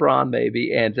listen to LeBron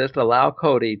maybe, and just allow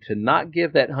Cody to not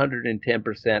give that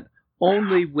 110%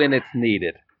 only when it's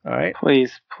needed. All right?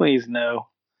 Please no.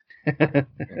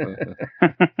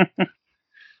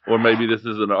 Or maybe this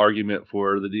is an argument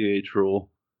for the DH rule.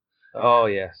 Oh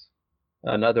yes.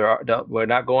 We're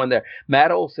not going there. Matt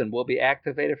Olson will be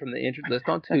activated from the injured list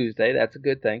on Tuesday. That's a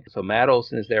good thing. So Matt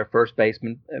Olson is their first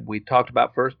baseman. We talked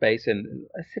about first base, and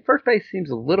first base seems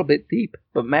a little bit deep,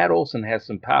 but Matt Olson has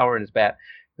some power in his bat.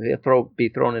 He'll be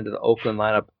thrown into the Oakland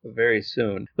lineup very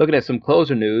soon. Looking at some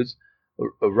closer news,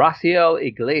 Raciel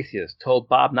Iglesias told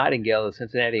Bob Nightingale of the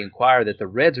Cincinnati Enquirer that the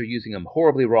Reds are using him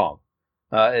horribly wrong.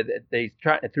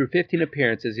 Through 15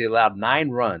 appearances, he allowed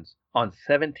 9 runs on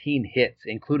 17 hits,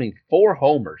 including 4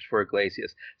 homers for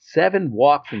Iglesias, 7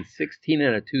 walks in 16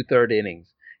 and a 2/3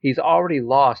 innings. He's already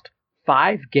lost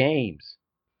 5 games.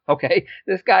 Okay,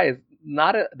 this guy is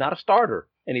not a starter,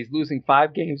 and he's losing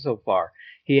 5 games so far.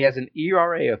 He has an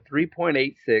ERA of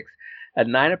 3.86 at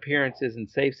 9 appearances in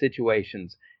safe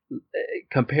situations,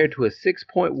 compared to a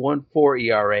 6.14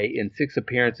 ERA in 6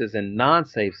 appearances in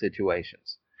non-safe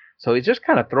situations. So he's just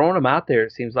kind of throwing him out there,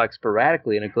 it seems like,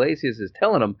 sporadically, and Iglesias is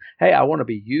telling him, hey, I want to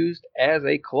be used as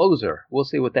a closer. We'll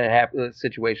see what that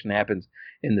situation happens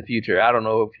in the future. I don't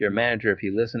know if you're a manager, if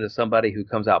you listen to somebody who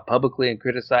comes out publicly and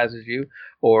criticizes you,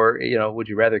 or, would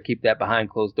you rather keep that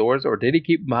behind closed doors, or did he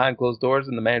keep him behind closed doors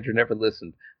and the manager never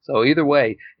listened? So either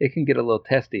way, it can get a little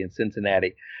testy in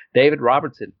Cincinnati. David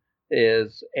Robertson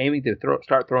is aiming to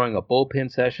start throwing a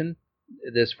bullpen session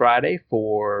this Friday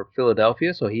for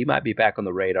Philadelphia, so he might be back on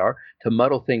the radar. To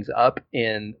muddle things up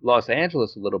in Los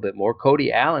Angeles a little bit more,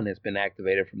 Cody Allen has been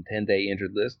activated from 10-day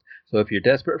injured list. So if you're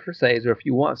desperate for saves, or if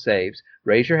you want saves,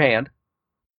 raise your hand.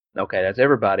 Okay, that's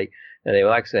everybody. They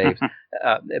like saves.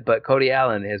 But Cody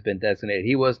Allen has been designated.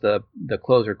 He was the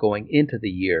closer going into the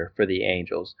year for the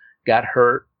Angels. Got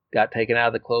hurt, got taken out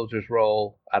of the closer's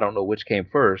role. I don't know which came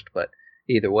first, but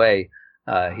either way,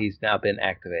 he's now been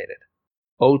activated.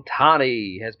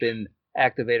 Ohtani has been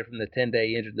activated from the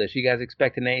 10-day injured list. You guys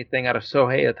expecting anything out of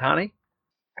Shohei Ohtani?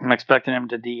 I'm expecting him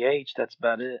to DH. That's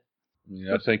about it.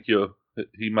 Yeah, I think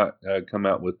he might come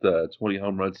out with 20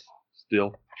 home runs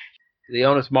still.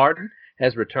 Leonys Martin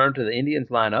has returned to the Indians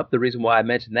lineup. The reason why I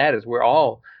mentioned that is we're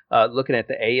all looking at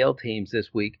the AL teams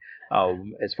this week.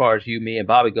 As far as you, me, and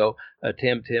Bobby go,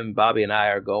 Tim, Bobby, and I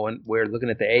are going. We're looking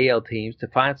at the AL teams to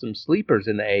find some sleepers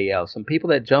in the AL, some people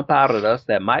that jump out at us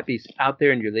that might be out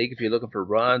there in your league if you're looking for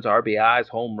runs, RBIs,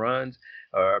 home runs,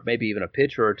 or maybe even a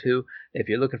pitcher or two. If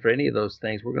you're looking for any of those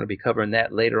things, we're going to be covering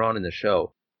that later on in the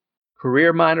show.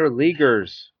 Career minor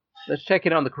leaguers. Let's check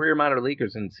in on the career minor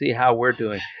leaguers and see how we're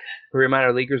doing. Career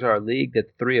minor leaguers are a league that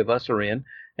the 3 of us are in.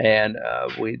 And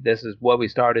this is what we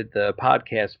started the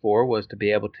podcast for, was to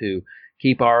be able to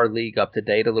keep our league up to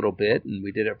date a little bit, and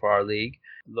we did it for our league.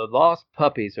 The Lost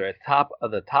Puppies are at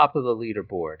the top of the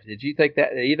leaderboard. Did you think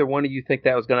that either one of you think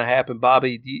that was going to happen,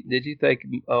 Bobby? Did you think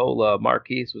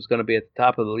Marquise was going to be at the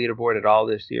top of the leaderboard at all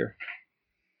this year?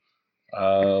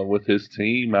 With his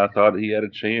team, I thought he had a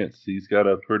chance. He's got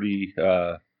a pretty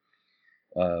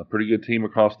good team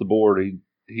across the board.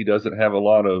 He doesn't have a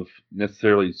lot of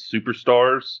necessarily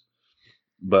superstars,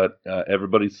 but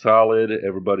everybody's solid.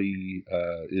 Everybody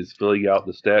is filling out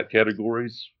the stat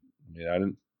categories. Yeah,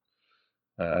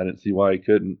 I didn't see why he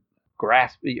couldn't.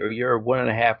 You're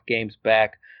 1.5 games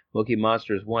back Mookie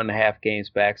Monster is 1.5 games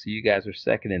back, so you guys are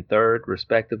second and third,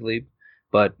 respectively.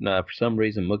 But for some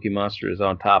reason, Mookie Monster is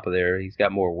on top of there. He's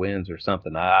got more wins or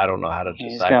something. I don't know how to decipher.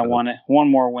 He's got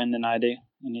one more win than I do,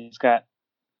 and he's got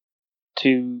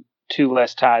two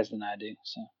less ties than I do.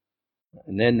 So.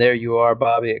 And then there you are,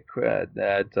 Bobby,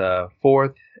 at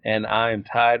fourth, and I am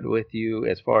tied with you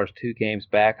as far as 2 games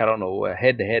back. I don't know, a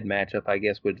head-to-head matchup, I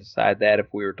guess, would decide that if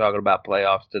we were talking about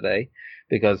playoffs today,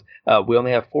 because we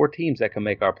only have 4 teams that can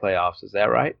make our playoffs. Is that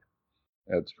right?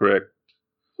 That's correct.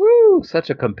 Woo! Such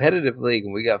a competitive league,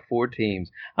 and we got 4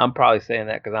 teams. I'm probably saying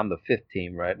that because I'm the 5th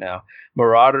team right now.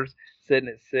 Marauders sitting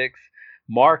at 6.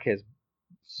 Mark has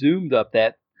zoomed up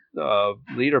that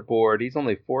leaderboard. He's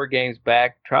only 4 games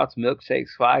back. Trout's Milkshakes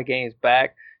 5 games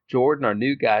back. Jordan, our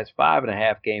new guy's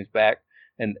 5.5 games back.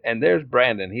 And there's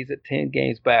Brandon. He's at 10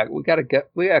 games back. We gotta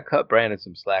cut Brandon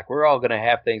some slack. We're all gonna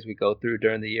have things we go through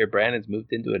during the year. Brandon's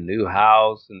moved into a new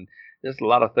house, and there's a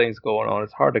lot of things going on.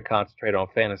 It's hard to concentrate on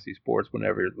fantasy sports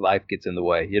whenever life gets in the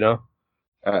way, you know?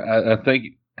 I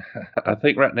think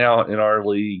right now in our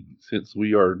league, since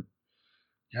we are,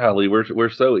 golly, we're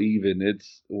so even.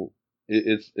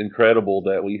 It's incredible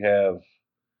that we have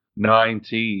 9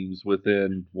 teams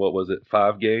within, what was it,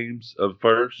 5 games of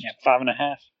first? Yeah,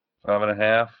 5.5.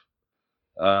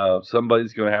 5.5.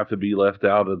 Somebody's going to have to be left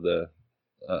out of the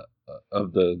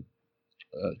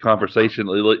conversation,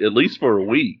 at least for a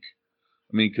week.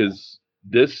 I mean, because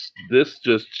this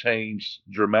just changed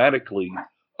dramatically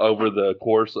over the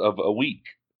course of a week.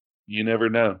 You never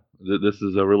know. This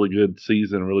is a really good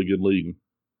season, really good league.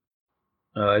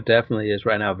 It definitely is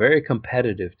right now. Very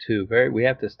competitive too. We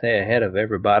have to stay ahead of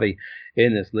everybody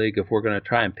in this league if we're going to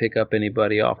try and pick up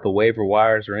anybody off the waiver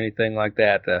wires or anything like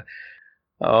that.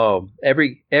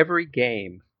 Every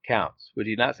game counts. Would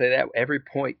you not say that? Every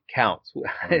point counts.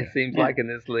 It seems like in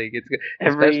this league, it's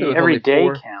every day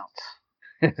counts.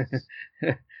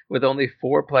 With only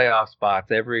 4 playoff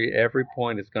spots, every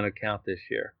point is going to count this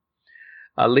year.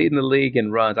 Leading the league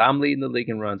in runs. I'm leading the league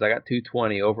in runs. I got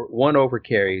 220 one over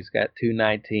carries, got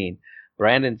 219.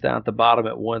 Brandon's down at the bottom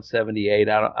at 178.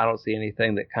 I don't see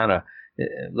anything that kind of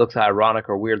looks ironic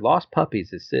or weird. Lost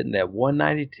Puppies is sitting at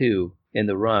 192 in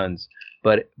the runs,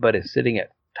 but is sitting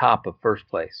at top of first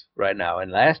place right now.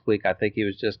 And last week I think he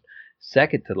was just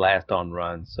second to last on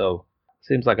runs. So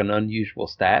seems like an unusual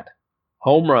stat.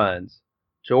 Home runs.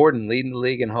 Jordan leading the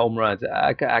league in home runs.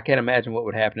 I can't imagine what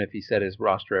would happen if he set his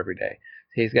roster every day.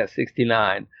 He's got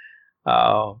 69.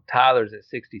 Tyler's at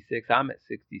 66. I'm at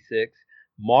 66.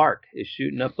 Mark is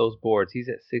shooting up those boards. He's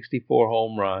at 64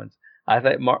 home runs. I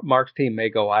think Mark's team may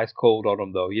go ice cold on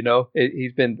him, though. You know,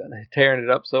 he's been tearing it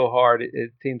up so hard.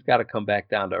 His team's got to come back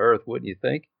down to earth, wouldn't you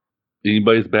think?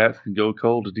 Anybody's bats can go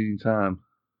cold at any time.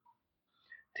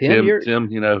 Tim,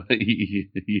 you know,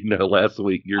 last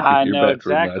week I know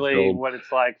exactly what it's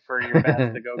like for your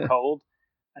bats to go cold.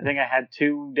 I think I had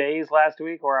 2 days last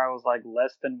week where I was like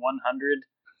less than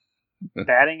 100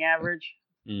 batting average.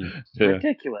 It's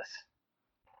ridiculous.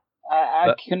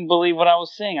 I couldn't believe what I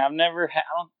was seeing. I've never had.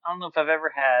 I don't know if I've ever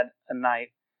had a night.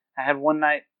 I had one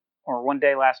night or one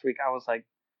day last week. I was like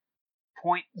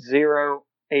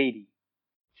 .080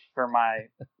 for my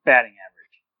batting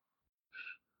average.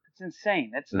 It's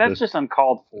insane. That's just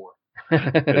uncalled for.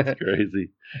 That's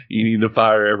crazy. You need to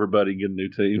fire everybody and get a new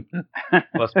team.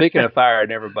 Well, speaking of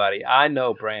firing everybody, I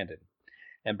know Brandon.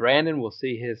 And Brandon will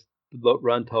see his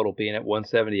run total being at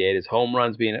 178, his home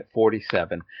runs being at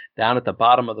 47, down at the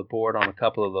bottom of the board on a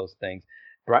couple of those things.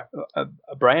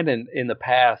 Brandon, in the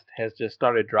past, has just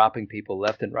started dropping people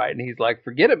left and right. And he's like,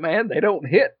 forget it, man. They don't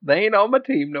hit. They ain't on my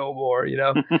team no more, you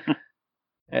know.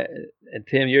 And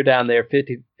Tim, you're down there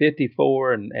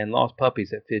 54 and Lost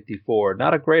Puppies at 54.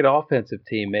 Not a great offensive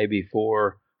team maybe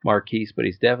for Marquise, but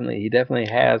he definitely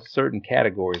has certain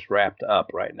categories wrapped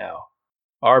up right now.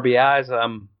 RBIs,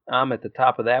 I'm at the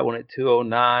top of that one at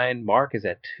 209. Mark is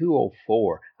at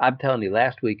 204. I'm telling you,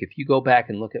 last week, if you go back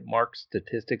and look at Mark's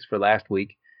statistics for last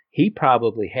week, he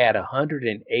probably had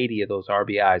 180 of those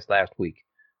RBIs last week.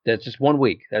 That's just 1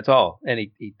 week. That's all. And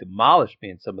he demolished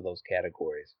me in some of those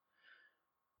categories.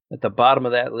 At the bottom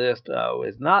of that list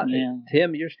is not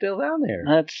Tim. You're still down there.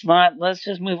 Let's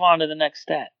just move on to the next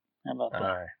stat. How about that?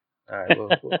 All right.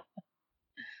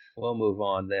 We'll move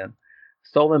on then.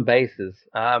 Stolen bases.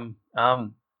 Well,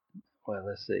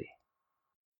 let's see.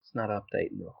 It's not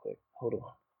updating real quick. Hold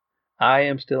on. I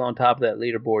am still on top of that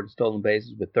leaderboard in stolen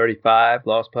bases with 35.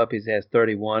 Lost Puppies has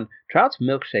 31. Trout's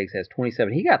Milkshakes has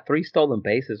 27. He got 3 stolen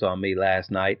bases on me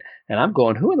last night, and I'm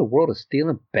going, who in the world is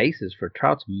stealing bases for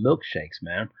Trout's Milkshakes,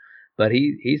 man? But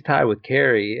he's tied with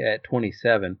Carey at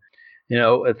 27.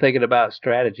 Thinking about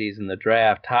strategies in the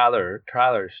draft, Tyler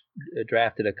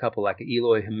drafted a couple like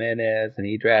Eloy Jimenez, and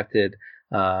he drafted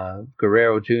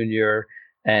Guerrero Jr.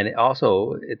 And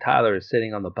also, Tyler is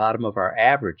sitting on the bottom of our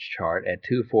average chart at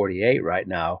 248 right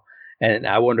now. And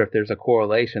I wonder if there's a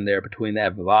correlation there between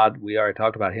that. Vlad, we already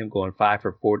talked about him going 5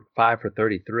 for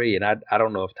 33, and I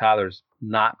don't know if Tyler's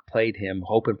not played him,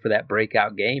 hoping for that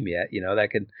breakout game yet.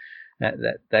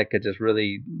 That could just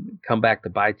really come back to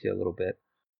bite you a little bit.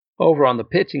 Over on the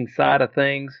pitching side of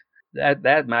things,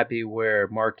 that might be where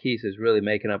Marquise is really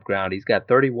making up ground. He's got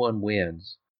 31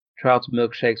 wins. Trout's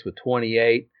Milkshakes with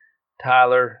 28.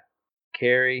 Tyler,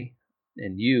 Kerry,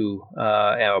 and you,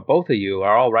 both of you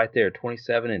are all right there,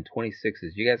 27 and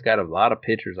 26s. You guys got a lot of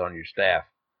pitchers on your staff.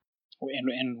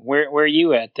 And where are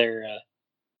you at there?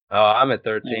 Oh, I'm at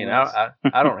 13. I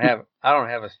don't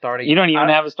have a starting. You don't even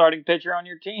have a starting pitcher on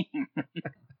your team.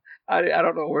 I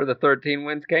don't know where the 13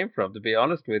 wins came from, to be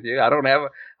honest with you. I don't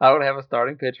have a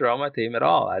starting pitcher on my team at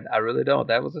all. I really don't.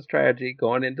 That was a strategy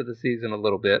going into the season a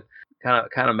little bit. Kind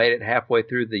of made it halfway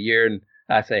through the year, and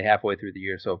I say halfway through the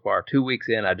year so far. 2 weeks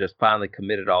in, I just finally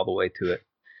committed all the way to it.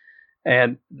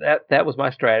 And that was my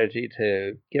strategy,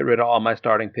 to get rid of all my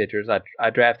starting pitchers. I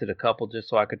drafted a couple just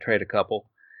so I could trade a couple.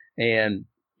 And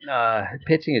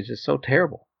pitching is just so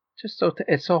terrible.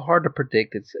 It's so hard to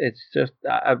predict. It's just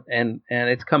and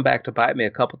it's come back to bite me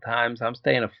a couple times. I'm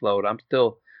staying afloat. I'm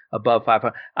still above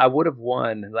 500. I would have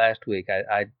won last week.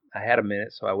 I had a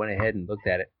minute, so I went ahead and looked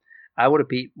at it. I would have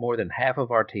beat more than half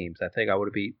of our teams. I think I would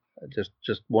have beat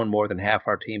just one more than half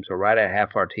our teams, or right at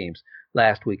half our teams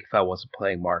last week if I wasn't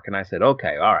playing Mark. And I said,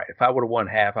 okay, all right. If I would have won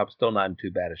half, I'm still not in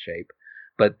too bad a shape.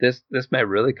 But this may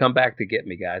really come back to get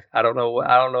me, guys. I don't know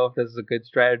if this is a good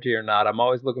strategy or not. I'm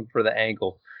always looking for the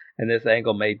angle, and this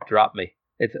angle may drop me.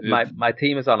 It's my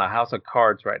team is on a house of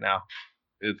cards right now.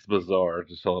 It's bizarre.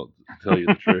 Just to tell you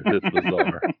the truth, it's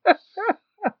bizarre.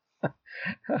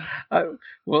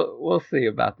 We'll see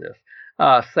about this.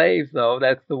 Saves though,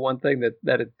 that's the one thing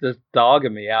that is just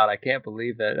dogging me out. I can't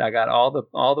believe that I got all the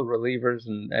relievers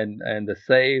and the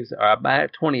saves. I'm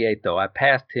at 28 though. I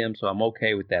passed Tim, so I'm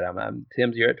okay with that.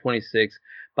 Tim's, you're at 26.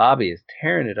 Bobby is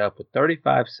tearing it up with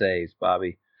 35 saves.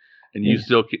 Bobby, and you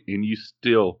still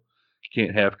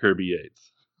can't have Kirby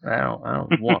Yates. I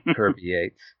don't want Kirby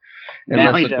Yates.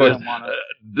 Now he doesn't want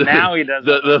to. Now he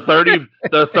doesn't.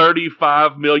 The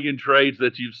 35 million trades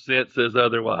that you've sent says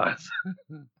otherwise.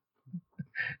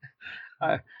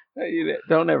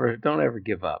 Don't ever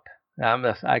give up.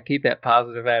 I keep that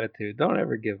positive attitude. Don't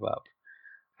ever give up.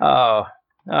 Oh,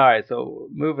 all right. So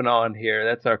moving on here.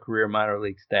 That's our career minor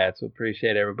league stats. We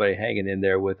appreciate everybody hanging in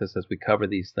there with us as we cover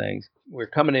these things. We're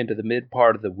coming into the mid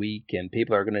part of the week, and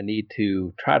people are going to need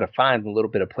to try to find a little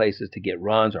bit of places to get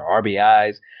runs or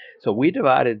RBIs. So we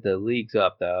divided the leagues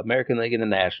up, the American League and the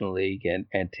National League.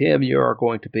 And Tim, you are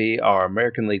going to be our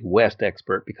American League West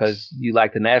expert because you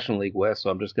like the National League West. So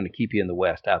I'm just going to keep you in the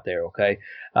West out there, okay?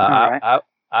 All right.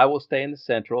 I will stay in the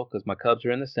Central because my Cubs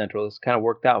are in the Central. It's kind of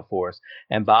worked out for us.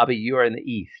 And Bobby, you are in the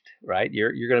East, right?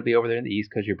 You're going to be over there in the East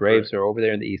because your Braves are over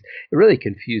there in the East. It really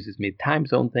confuses me. Time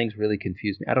zone things really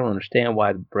confuse me. I don't understand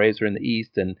why the Braves are in the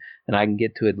East and I can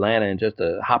get to Atlanta in just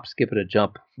a hop, skip, and a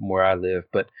jump from where I live.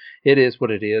 But it is what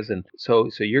it is. And so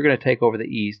you're going to take over the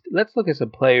East. Let's look at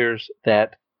some players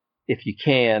that, if you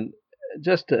can,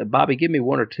 Bobby, give me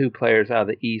one or two players out of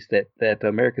the East that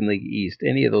American League East,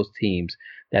 any of those teams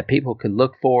that people can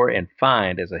look for and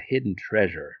find as a hidden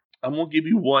treasure. I'm going to give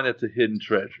you one that's a hidden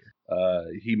treasure.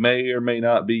 He may or may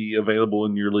not be available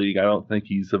in your league. I don't think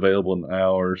he's available in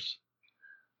ours.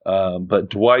 But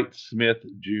Dwight Smith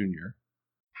Jr.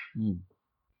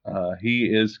 He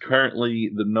is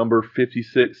currently the number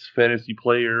 56 fantasy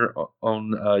player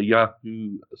on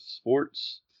Yahoo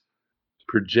Sports,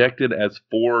 projected as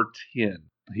 410.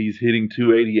 He's hitting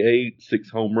 288, 6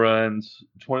 home runs,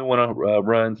 21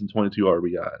 runs, and 22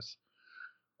 RBIs.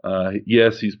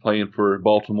 Yes, he's playing for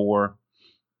Baltimore,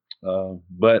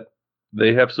 but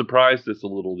they have surprised us a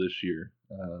little this year.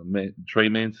 Trey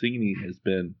Mancini has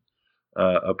been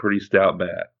a pretty stout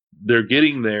bat. They're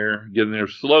getting there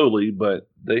slowly, but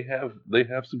they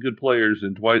have some good players,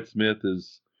 and Dwight Smith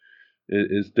is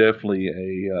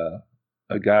definitely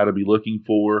a guy to be looking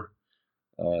for.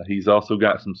 He's also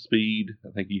got some speed.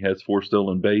 I think he has 4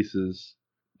 stolen bases,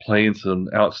 playing some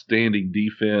outstanding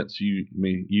defense. You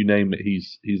name it,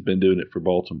 he's been doing it for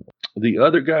Baltimore. The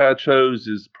other guy I chose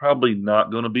is probably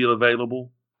not going to be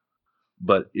available,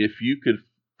 but if you could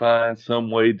find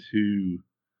some way to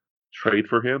trade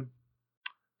for him,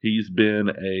 he's been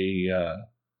a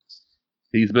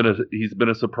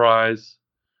surprise.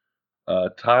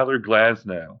 Tyler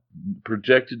Glasnow,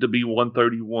 projected to be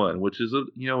 131, which is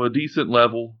a decent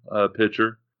level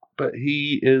pitcher, but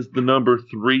he is the number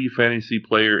 3 fantasy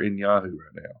player in Yahoo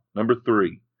right now. Number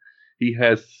 3. He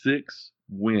has 6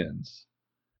 wins.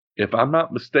 If I'm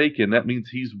not mistaken, that means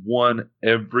he's won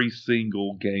every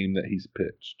single game that he's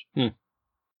pitched.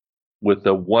 With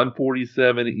a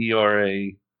 147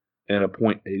 ERA and a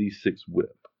 .86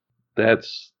 whip.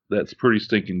 That's pretty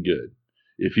stinking good.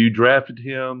 If you drafted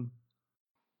him,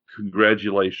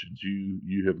 congratulations.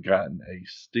 You have gotten a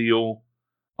steal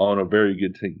on a very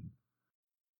good team.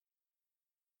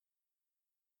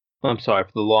 I'm sorry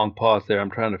for the long pause there.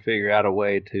 I'm trying to figure out a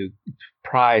way to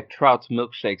pry Trout's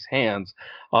Milkshake's hands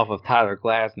off of Tyler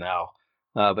Glasnow.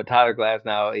 But Tyler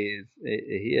Glasnow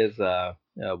is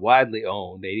widely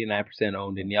owned, 89%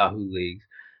 owned in Yahoo leagues.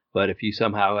 But if you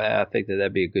somehow, I think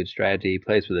that'd be a good strategy. He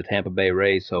plays for the Tampa Bay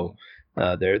Rays, so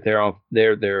they're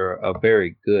a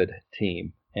very good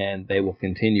team, and they will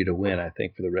continue to win, I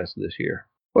think, for the rest of this year.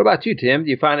 What about you, Tim? Do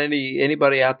you find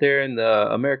anybody out there in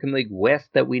the American League West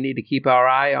that we need to keep our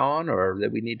eye on, or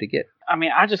that we need to get? I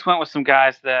mean, I just went with some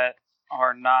guys that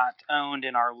are not owned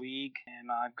in our league, and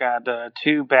I've got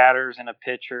 2 batters and a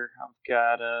pitcher. I've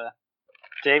got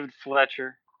David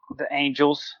Fletcher, the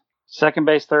Angels, second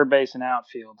base, third base, and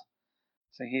outfield.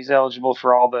 So he's eligible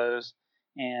for all those.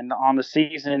 And on the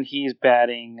season, he's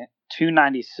batting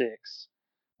 .296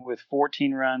 with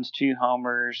 14 runs, 2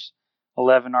 homers,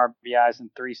 11 RBIs, and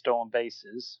 3 stolen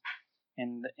bases.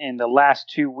 In the last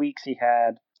 2 weeks he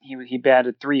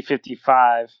batted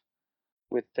 .355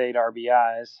 with 8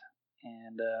 RBIs.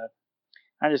 And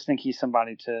I just think he's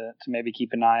somebody to maybe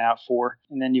keep an eye out for.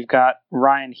 And then you've got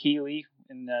Ryan Healy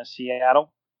in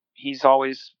Seattle. He's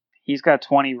got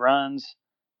 20 runs,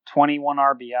 21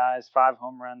 RBIs, 5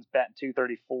 home runs, batting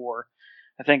 .234.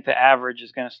 I think the average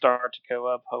is going to start to go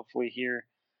up hopefully here.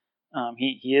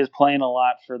 He is playing a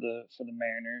lot for the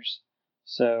Mariners,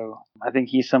 so I think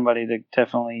he's somebody to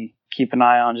definitely keep an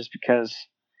eye on, just because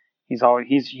he's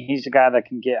a guy that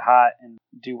can get hot and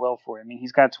do well for you. I mean,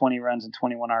 he's got 20 runs and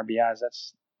 21 RBIs.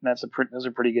 Those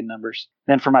are pretty good numbers.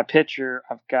 Then for my pitcher,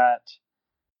 I've got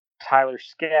Tyler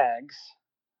Skaggs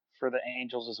for the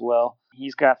Angels as well.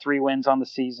 He's got 3 wins on the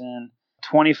season,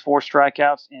 24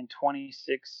 strikeouts in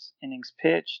 26 innings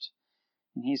pitched.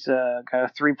 And he's got a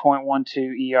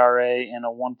 3.12 ERA and a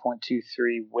 1.23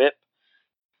 WHIP.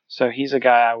 So he's a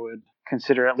guy I would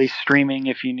consider at least streaming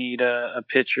if you need a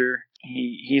pitcher.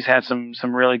 He's had some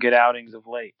really good outings of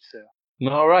late. So.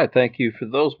 All right, thank you for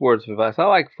those words of advice. I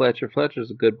like Fletcher.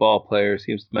 Fletcher's a good ball player.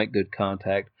 Seems to make good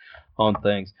contact on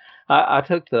things. I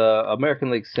took the American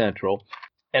League Central.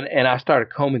 And I started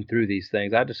combing through these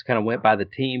things. I just kind of went by the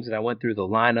teams, and I went through the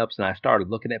lineups, and I started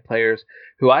looking at players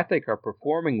who I think are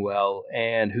performing well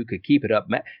and who could keep it up.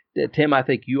 Tim, I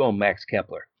think you own Max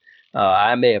Kepler.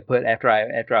 I may have put, after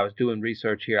I was doing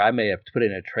research here, I may have put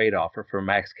in a trade offer for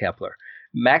Max Kepler.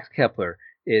 Max Kepler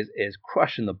is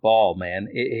crushing the ball, man.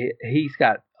 He's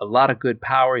got a lot of good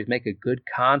power. He's making good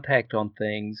contact on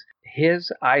things.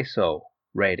 His ISO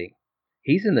rating,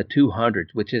 he's in the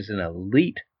 200s, which is an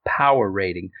elite power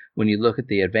rating when you look at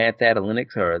the advanced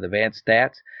analytics or the advanced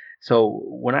stats. So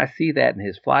when I see that, and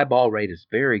his fly ball rate is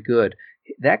very good,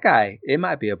 that guy, it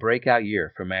might be a breakout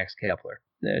year for Max Kepler.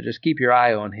 Just keep your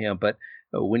eye on him. But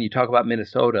when you talk about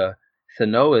Minnesota,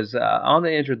 Sano is on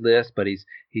the injured list, but he's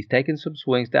taken some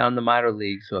swings down in the minor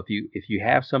leagues. So if you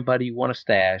have somebody you want to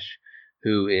stash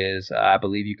who is, I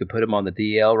believe you could put him on the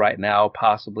DL right now,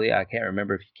 possibly. I can't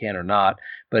remember if you can or not,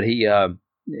 but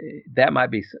that might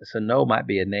be, Sano might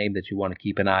be a name that you want to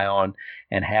keep an eye on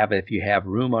and have if you have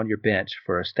room on your bench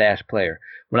for a stash player.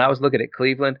 When I was looking at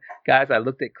Cleveland, guys, I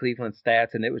looked at Cleveland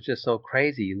stats, and it was just so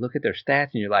crazy. You look at their stats,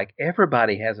 and you're like,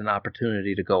 everybody has an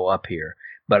opportunity to go up here.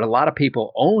 But a lot of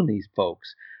people own these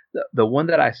folks. The one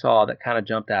that I saw that kind of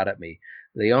jumped out at me,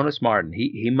 Leonys Martin,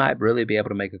 he might really be able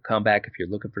to make a comeback if you're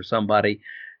looking for somebody.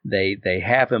 They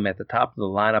have him at the top of the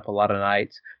lineup a lot of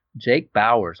nights. Jake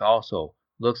Bauers also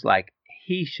looks like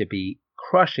he should be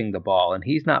crushing the ball, and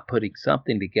he's not putting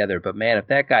something together. But man, if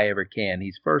that guy ever can,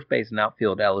 he's first base and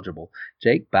outfield eligible.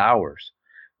 Jake Bauers.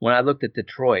 When I looked at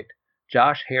Detroit,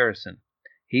 Josh Harrison,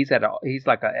 he's at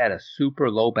a super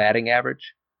low batting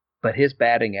average, but his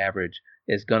batting average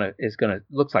is gonna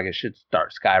looks like it should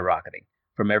start skyrocketing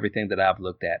from everything that I've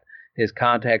looked at. His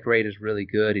contact rate is really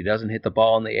good. He doesn't hit the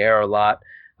ball in the air a lot.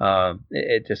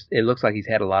 It looks like he's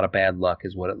had a lot of bad luck,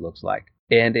 is what it looks like.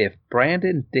 And if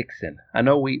Brandon Dixon, I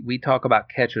know we talk about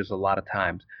catchers a lot of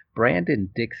times. Brandon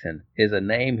Dixon is a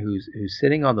name who's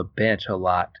sitting on the bench a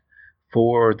lot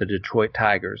for the Detroit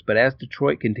Tigers. But as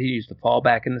Detroit continues to fall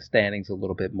back in the standings a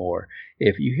little bit more,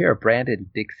 if you hear Brandon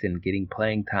Dixon getting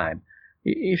playing time,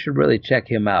 you should really check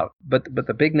him out. But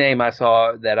the big name I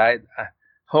saw that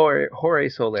Jorge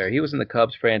Soler, he was in the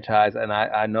Cubs franchise, and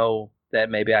I know that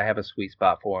maybe I have a sweet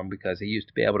spot for him because he used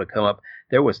to be able to come up.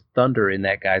 There was thunder in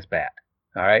that guy's bat.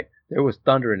 All right? There was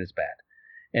thunder in his bat.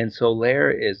 And Soler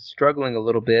is struggling a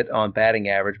little bit on batting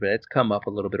average, but it's come up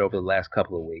a little bit over the last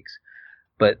couple of weeks.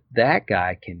 But that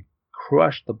guy can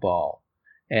crush the ball.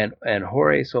 And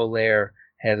Jorge Soler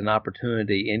has an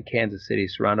opportunity in Kansas City,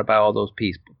 surrounded by all those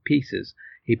pieces.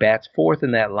 He bats fourth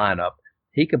in that lineup.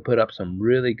 He can put up some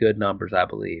really good numbers, I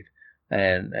believe.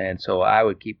 And so I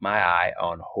would keep my eye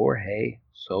on Jorge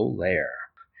Soler.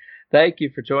 Thank you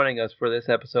for joining us for this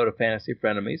episode of Fantasy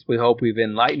Frenemies. We hope we've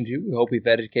enlightened you. We hope we've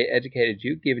educated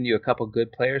you, given you a couple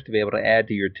good players to be able to add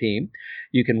to your team.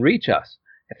 You can reach us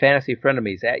at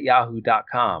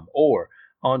fantasyfrenemies@yahoo.com or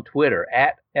on Twitter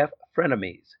at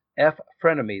 @FFrenemies.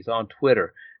 FFrenemies on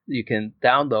Twitter. You can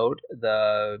download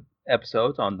the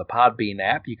episodes on the Podbean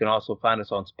app. You can also find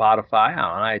us on Spotify,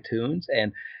 on iTunes,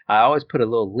 and I always put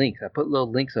little links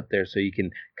up there so you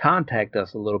can contact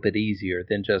us a little bit easier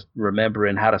than just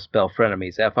remembering how to spell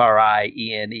frenemies,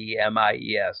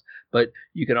 Frenemies. But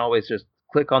you can always just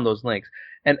click on those links.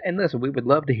 And listen, we would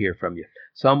love to hear from you,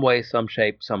 some way, some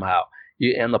shape, somehow.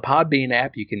 In the Podbean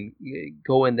app, you can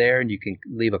go in there and you can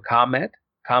leave a comment.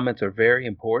 Comments are very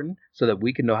important so that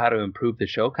we can know how to improve the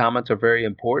show. Comments are very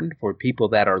important for people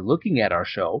that are looking at our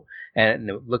show and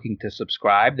looking to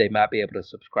subscribe. They might be able to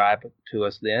subscribe to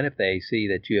us then if they see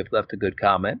that you have left a good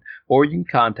comment. Or you can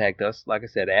contact us, like I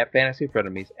said, at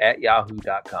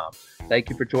fantasyfrenemies@yahoo.com. Thank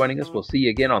you for joining us. We'll see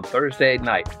you again on Thursday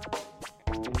night.